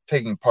taking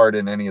part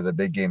in any of the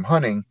big game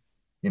hunting,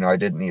 I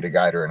didn't need a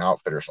guide or an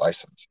outfitter's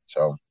license.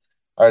 So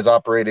I was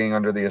operating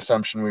under the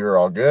assumption we were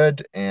all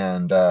good,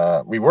 and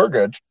we were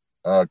good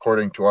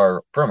according to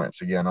our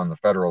permits, again, on the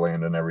federal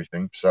land and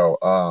everything. So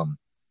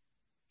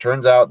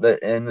turns out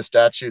that in the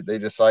statute, they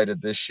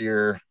decided this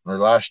year or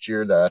last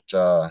year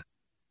that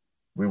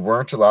we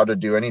weren't allowed to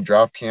do any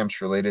drop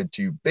camps related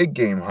to big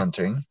game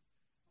hunting,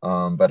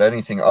 but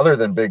anything other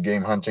than big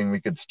game hunting we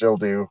could still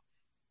do.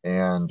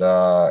 And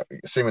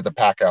same with the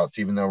pack outs,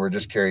 even though we're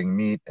just carrying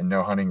meat and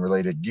no hunting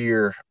related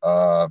gear,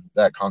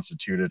 that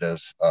constituted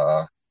as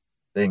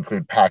they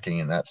include packing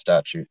in that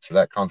statute. So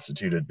that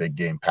constituted big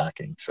game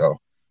packing. So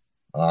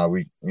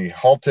we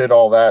halted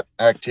all that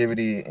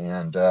activity,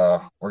 and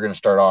we're going to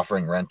start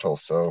offering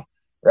rentals. So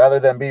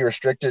rather than be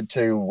restricted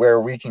to where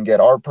we can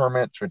get our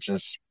permits, which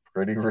is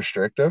pretty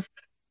restrictive,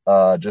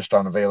 just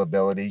on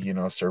availability,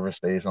 service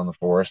days on the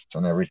forests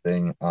and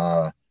everything.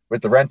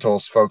 With the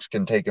rentals, folks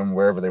can take them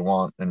wherever they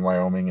want in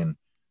Wyoming and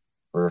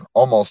for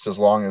almost as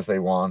long as they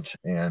want,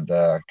 and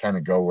kind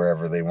of go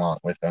wherever they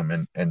want with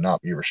them and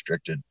not be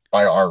restricted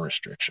by our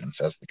restrictions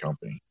as the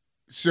company.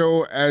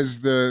 So as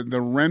the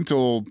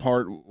rental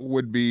part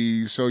would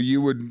be, so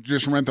you would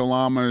just rent the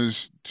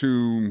llamas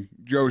to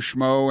Joe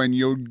Schmo and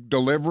you'll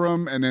deliver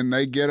them and then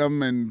they get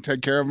them and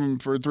take care of them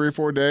for 3 or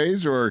 4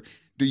 days, or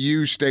do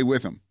you stay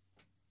with them?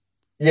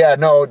 Yeah,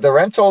 no, the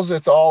rentals,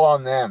 it's all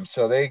on them.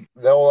 So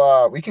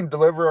we can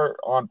deliver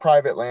on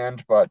private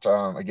land, but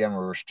again,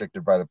 we're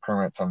restricted by the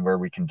permits on where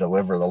we can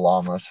deliver the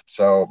llamas.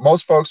 So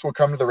most folks will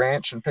come to the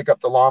ranch and pick up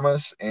the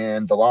llamas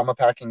and the llama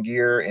packing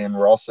gear, and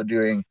we're also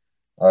doing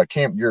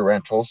camp gear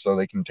rentals, so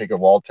they can take a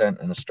wall tent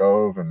and a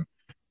stove and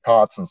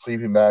cots and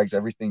sleeping bags,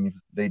 everything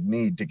they'd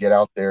need to get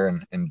out there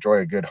and enjoy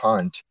a good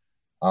hunt.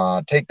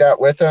 Take that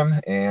with them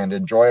and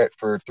enjoy it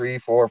for 3,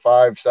 4,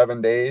 5,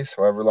 7 days,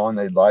 however long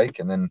they'd like,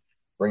 and then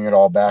bring it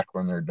all back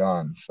when they're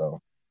done.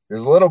 So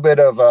there's a little bit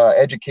of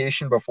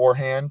education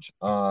beforehand,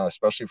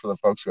 especially for the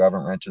folks who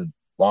haven't rented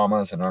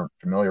llamas and aren't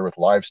familiar with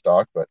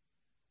livestock. But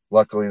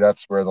luckily,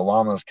 that's where the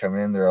llamas come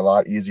in. They're a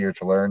lot easier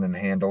to learn and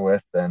handle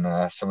with than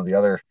some of the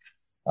other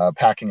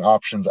packing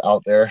options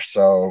out there.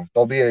 So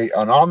there'll be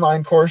an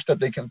online course that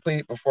they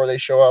complete before they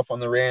show up on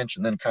the ranch,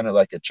 and then kind of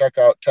like a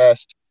checkout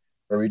test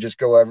where we just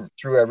go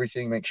through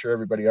everything, make sure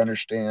everybody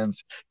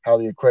understands how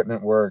the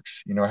equipment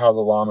works, how the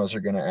llamas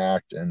are going to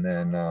act, and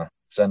then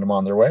send them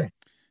on their way.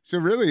 So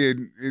really,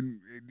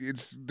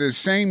 it's the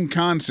same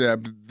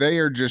concept. They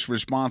are just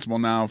responsible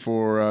now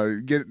for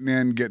getting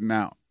in, getting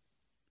out.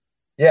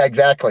 Yeah,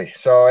 exactly.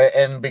 So,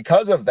 and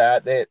because of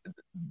that,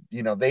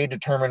 they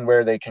determine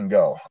where they can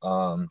go.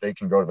 They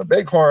can go to the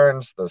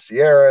Bighorns, the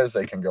Sierras.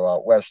 They can go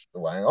out west to the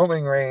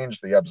Wyoming range,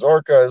 the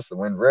Absarokas, the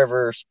Wind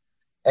Rivers,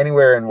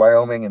 anywhere in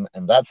Wyoming.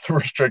 And that's the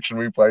restriction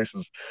we place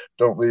is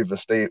don't leave the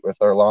state with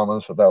our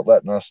llamas without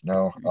letting us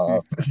know.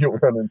 You'll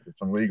run into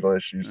some legal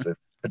issues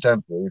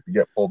potentially if you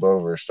get pulled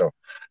over. So,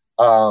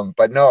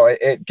 but no,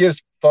 it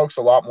gives folks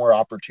a lot more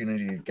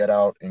opportunity to get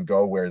out and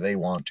go where they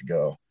want to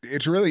go.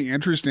 It's really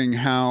interesting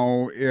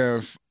how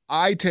if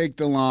I take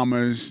the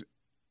llamas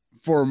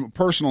for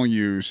personal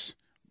use,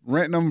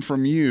 renting them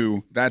from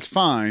you, that's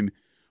fine,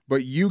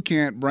 but you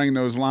can't bring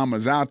those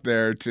llamas out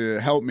there to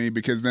help me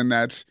because then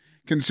that's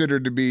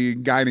considered to be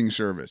guiding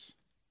service.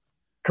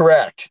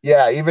 Correct.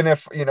 Yeah. Even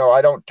if,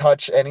 I don't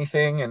touch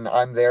anything and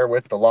I'm there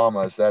with the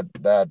llamas,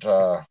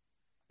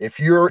 if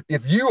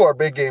you are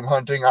big game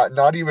hunting,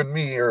 not even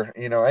me or,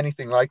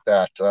 anything like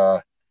that,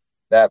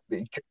 that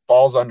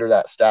falls under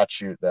that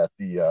statute that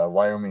the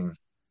Wyoming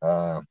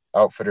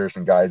Outfitters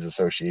and Guides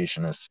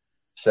Association has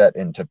set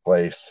into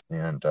place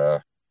and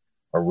are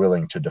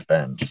willing to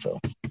defend. So,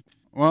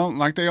 well,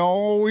 like they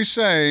always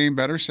say,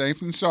 better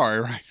safe than sorry,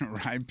 right?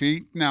 Right,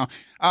 Pete? Now,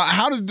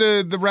 how did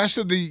the rest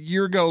of the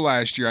year go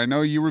last year? I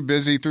know you were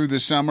busy through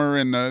the summer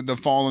and the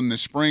fall and the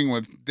spring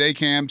with day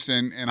camps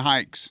and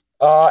hikes.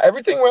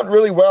 Everything went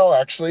really well,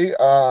 actually.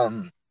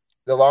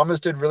 The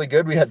llamas did really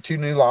good. We had 2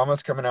 new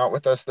llamas coming out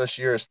with us this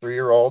year as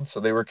 3-year-olds, so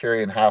they were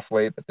carrying half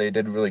weight, but they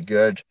did really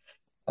good.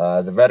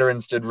 The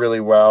veterans did really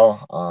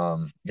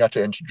well. Got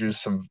to introduce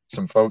some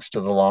folks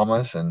to the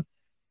llamas and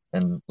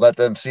let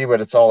them see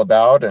what it's all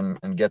about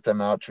and get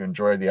them out to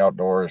enjoy the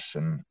outdoors.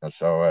 And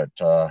so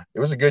it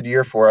was a good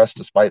year for us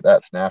despite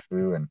that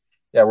snafu. And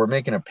yeah, we're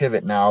making a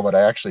pivot now, but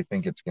I actually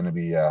think it's going to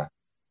be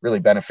really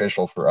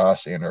beneficial for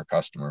us and our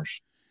customers.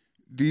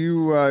 Do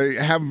you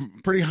have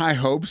pretty high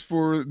hopes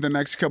for the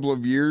next couple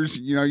of years?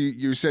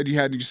 You said you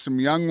had some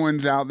young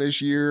ones out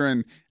this year,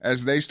 and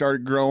as they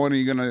start growing, are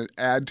you going to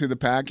add to the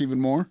pack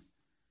even more?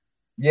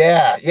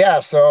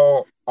 Yeah.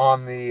 So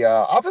on the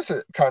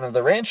opposite kind of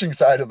the ranching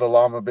side of the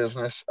llama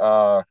business,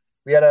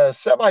 we had a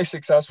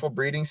semi-successful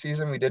breeding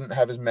season. We didn't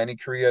have as many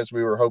cria as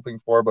we were hoping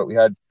for, but we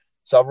had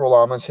several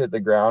llamas hit the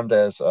ground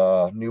as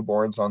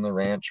newborns on the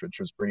ranch, which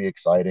was pretty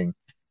exciting.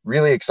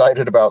 Really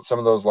excited about some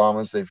of those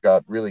llamas. They've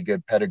got really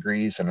good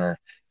pedigrees and are,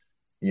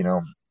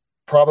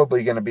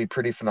 probably going to be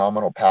pretty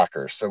phenomenal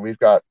packers. So we've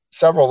got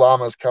several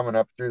llamas coming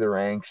up through the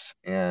ranks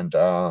and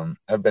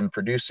have been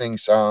producing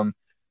some.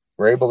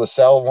 We're able to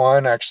sell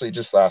one actually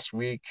just last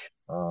week,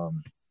 the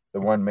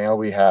one male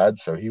we had.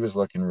 So he was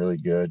looking really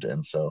good.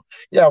 And so,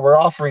 yeah, we're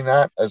offering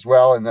that as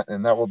well.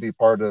 And that will be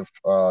part of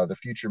the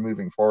future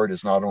moving forward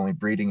is not only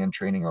breeding and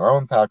training our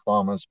own pack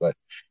llamas, but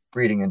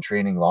breeding and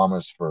training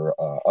llamas for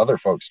other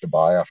folks to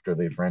buy after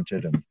they've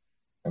rented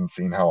and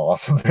seen how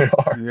awesome they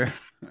are. Yeah.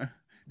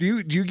 Do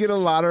you get a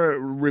lot of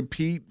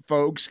repeat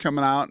folks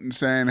coming out and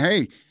saying,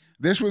 "Hey,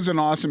 this was an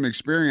awesome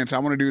experience. I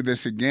want to do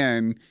this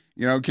again."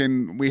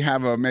 Can we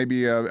have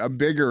maybe a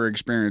bigger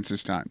experience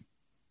this time?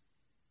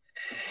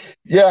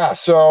 Yeah,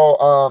 so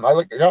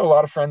I got a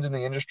lot of friends in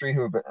the industry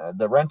who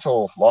the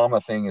rental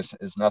llama thing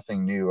is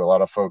nothing new. A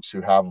lot of folks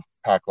who have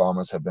pack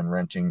llamas have been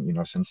renting,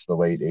 since the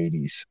late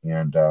 80s,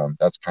 and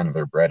that's kind of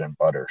their bread and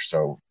butter.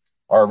 So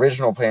our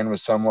original plan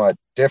was somewhat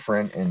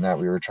different in that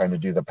we were trying to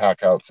do the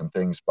pack outs and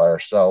things by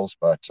ourselves,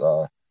 but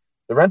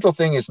the rental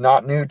thing is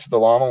not new to the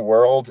llama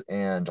world,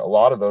 and a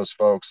lot of those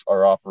folks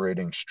are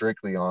operating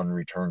strictly on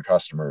return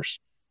customers.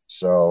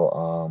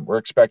 So we're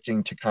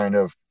expecting to kind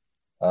of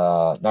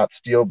not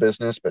steal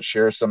business, but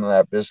share some of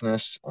that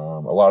business. A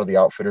lot of the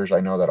outfitters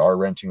I know that are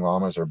renting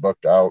llamas are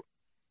booked out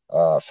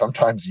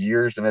sometimes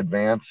years in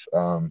advance,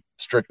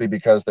 strictly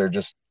because they're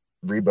just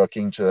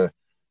rebooking to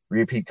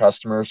repeat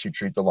customers who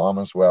treat the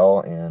llamas well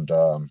and,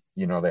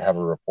 they have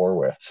a rapport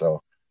with.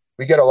 So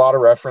we get a lot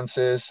of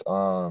references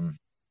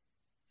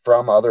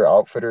from other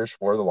outfitters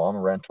for the llama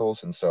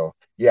rentals. And so,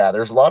 yeah,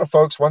 there's a lot of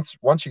folks, once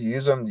you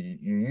use them, you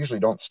usually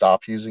don't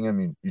stop using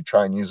them. You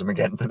try and use them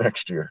again the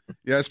next year.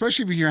 Yeah,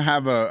 especially if you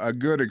have a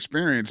good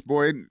experience.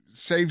 Boy, it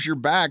saves your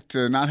back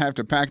to not have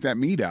to pack that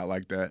meat out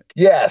like that.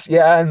 Yes,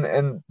 yeah,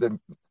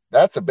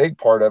 that's a big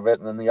part of it.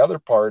 And then the other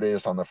part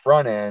is on the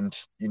front end,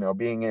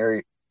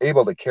 being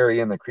able to carry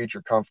in the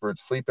creature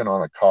comforts, sleeping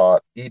on a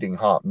cot, eating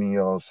hot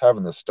meals,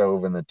 having the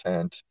stove in the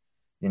tent.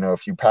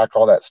 If you pack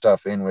all that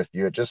stuff in with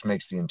you, it just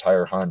makes the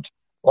entire hunt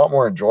a lot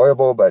more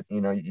enjoyable. But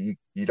you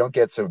don't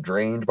get so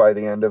drained by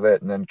the end of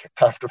it, and then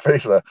have to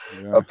face a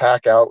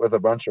pack out with a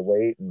bunch of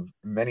weight and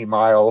many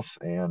miles,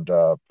 and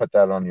put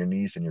that on your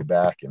knees and your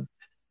back. And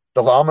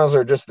the llamas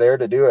are just there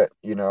to do it.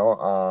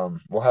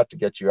 We'll have to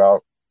get you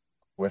out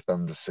with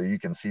them just so you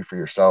can see for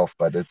yourself.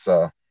 But it's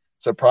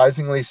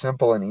surprisingly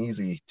simple and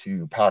easy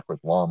to pack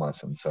with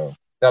llamas, and so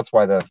that's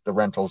why the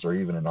rentals are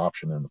even an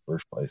option in the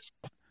first place.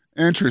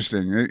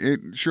 Interesting.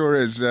 It sure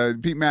is.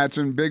 Pete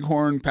Mattson,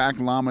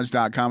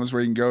 bighornpackllamas.com is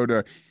where you can go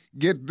to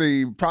get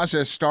the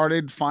process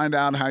started, find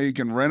out how you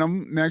can rent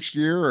them next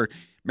year, or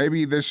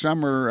maybe this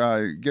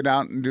summer get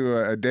out and do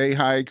a day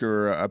hike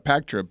or a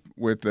pack trip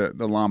with the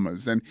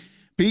llamas. And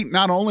Pete,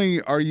 not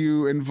only are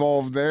you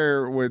involved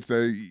there with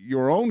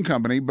your own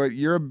company, but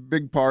you're a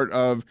big part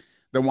of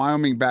the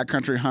Wyoming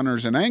Backcountry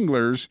Hunters and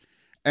Anglers.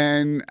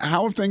 And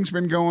how have things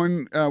been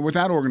going with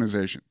that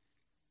organization?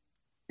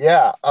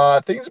 Yeah,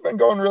 things have been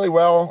going really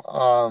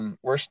well.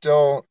 We're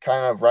still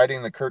kind of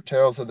riding the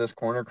curtails of this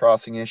corner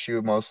crossing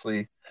issue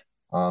mostly.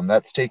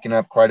 That's taken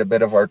up quite a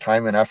bit of our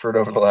time and effort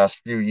over the last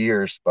few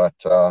years, but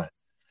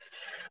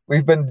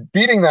we've been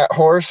beating that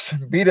horse,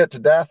 beat it to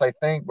death, I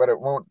think, but it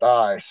won't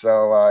die.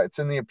 So it's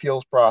in the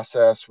appeals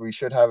process. We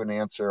should have an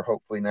answer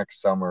hopefully next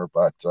summer,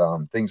 but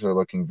things are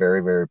looking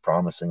very, very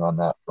promising on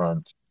that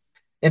front.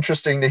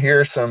 Interesting to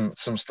hear some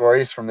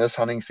stories from this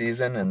hunting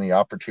season and the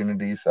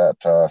opportunities that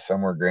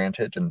some were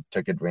granted and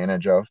took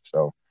advantage of.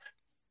 So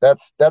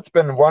that's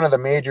been one of the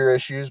major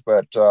issues,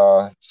 but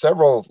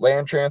several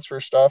land transfer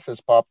stuff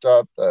has popped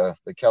up.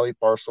 The Kelly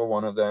parcel,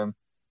 one of them,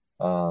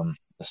 the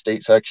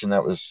state section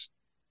that was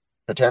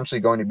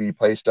potentially going to be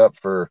placed up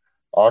for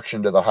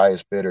auction to the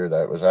highest bidder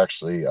that was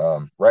actually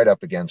right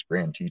up against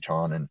Grand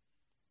Teton and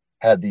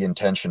had the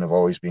intention of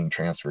always being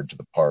transferred to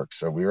the park.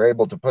 So we were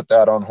able to put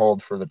that on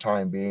hold for the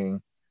time being.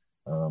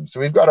 So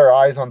we've got our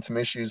eyes on some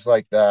issues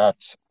like that.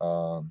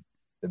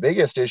 The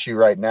biggest issue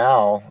right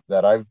now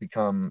that I've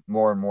become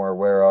more and more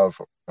aware of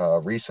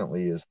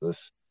recently is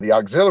the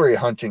auxiliary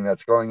hunting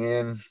that's going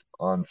in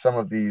on some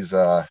of these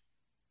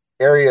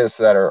areas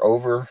that are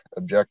over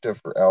objective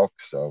for elk.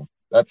 So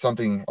that's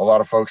something a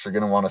lot of folks are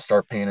going to want to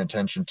start paying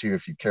attention to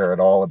if you care at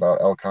all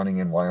about elk hunting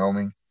in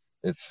Wyoming.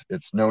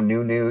 It's no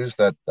new news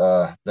that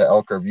the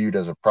elk are viewed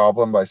as a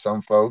problem by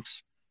some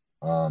folks,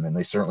 and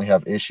they certainly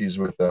have issues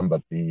with them,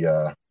 but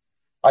the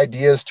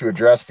ideas to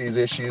address these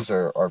issues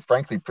are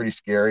frankly pretty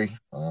scary.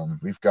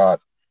 We've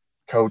got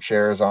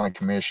co-chairs on a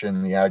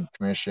commission, the Ag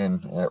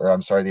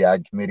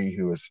Committee,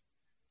 who was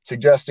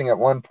suggesting at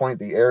one point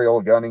the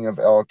aerial gunning of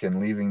elk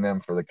and leaving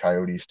them for the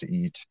coyotes to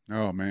eat.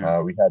 Oh,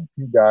 man. We had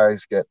two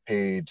guys get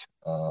paid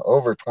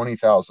over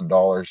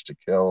 $20,000 to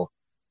kill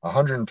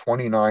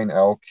 129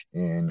 elk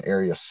in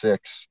Area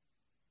 6,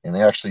 and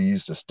they actually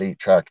used a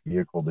state-tracked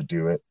vehicle to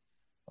do it.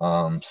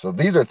 So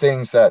these are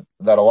things that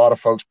a lot of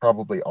folks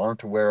probably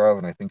aren't aware of,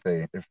 and I think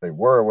if they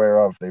were aware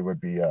of, they would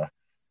be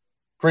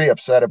pretty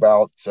upset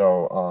about.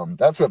 So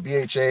that's what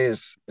BHA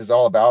is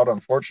all about.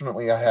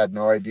 Unfortunately, I had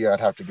no idea I'd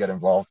have to get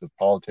involved with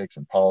politics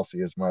and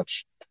policy as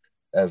much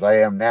as I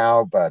am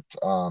now, but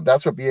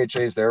that's what BHA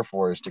is there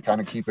for, is to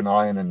kind of keep an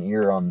eye and an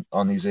ear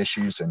on these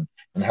issues and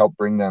help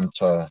bring them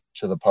to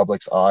the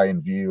public's eye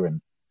and view. And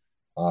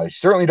you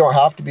certainly don't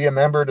have to be a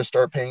member to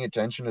start paying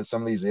attention to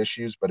some of these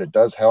issues, but it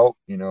does help.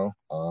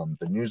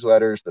 The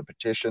newsletters, the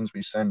petitions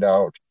we send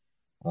out,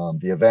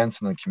 the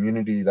events in the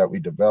community that we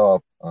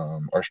develop,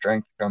 our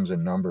strength comes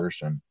in numbers,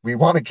 and we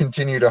want to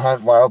continue to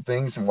hunt wild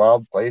things in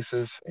wild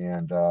places,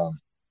 and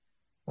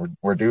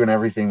we're doing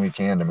everything we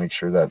can to make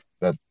sure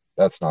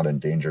that's not in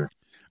danger.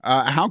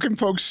 How can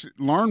folks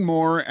learn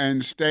more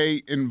and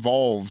stay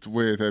involved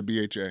with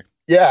BHA?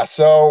 Yeah,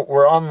 so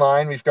we're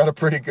online. We've got a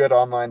pretty good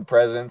online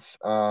presence.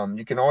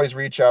 You can always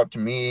reach out to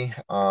me.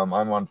 I'm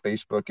on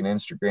Facebook and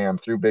Instagram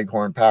through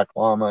Bighorn Pack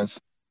Llamas,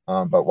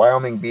 but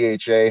Wyoming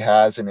BHA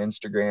has an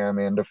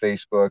Instagram and a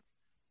Facebook.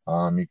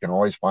 You can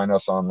always find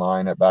us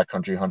online at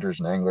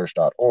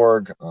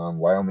backcountryhuntersandanglers.org.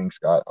 Wyoming's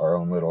got our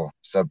own little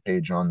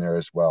subpage on there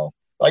as well.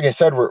 Like I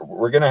said,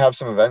 we're going to have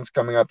some events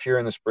coming up here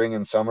in the spring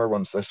and summer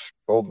once this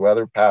cold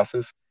weather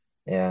passes.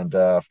 And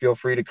feel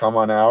free to come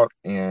on out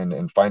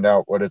and find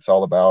out what it's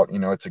all about.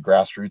 It's a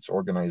grassroots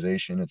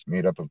organization. It's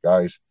made up of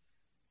guys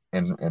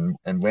and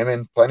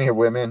women, plenty of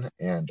women,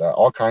 and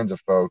all kinds of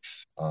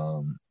folks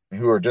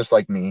who are just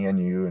like me and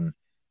you, and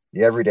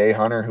the everyday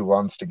hunter who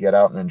wants to get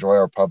out and enjoy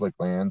our public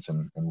lands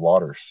and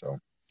waters. So.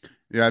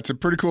 Yeah, it's a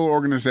pretty cool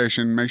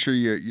organization. Make sure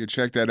you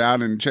check that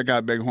out and check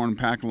out Bighorn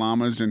Pack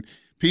Llamas. And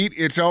Pete,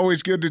 it's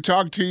always good to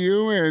talk to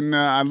you, and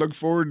I look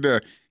forward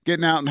to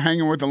getting out and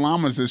hanging with the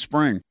llamas this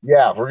spring.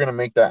 Yeah, we're going to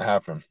make that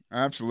happen.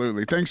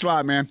 Absolutely. Thanks a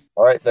lot, man.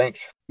 All right,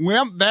 thanks.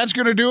 Well, that's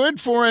going to do it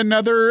for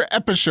another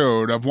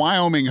episode of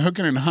Wyoming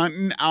Hookin and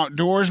Huntin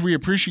Outdoors. We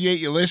appreciate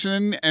you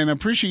listening and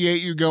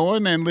appreciate you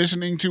going and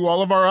listening to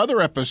all of our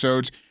other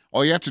episodes.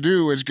 All you have to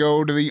do is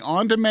go to the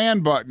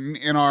on-demand button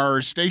in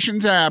our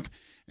station's app,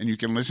 and you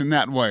can listen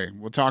that way.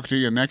 We'll talk to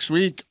you next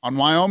week on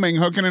Wyoming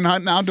Hookin and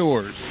Huntin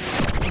Outdoors.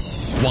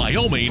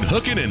 Wyoming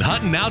Hookin and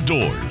Huntin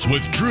Outdoors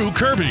with Drew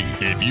Kirby.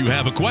 If you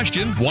have a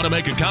question, want to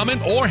make a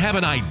comment, or have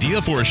an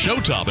idea for a show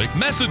topic,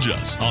 message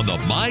us on the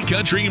My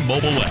Country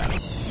mobile app.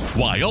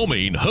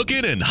 Wyoming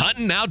Hookin and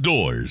Huntin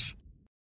Outdoors.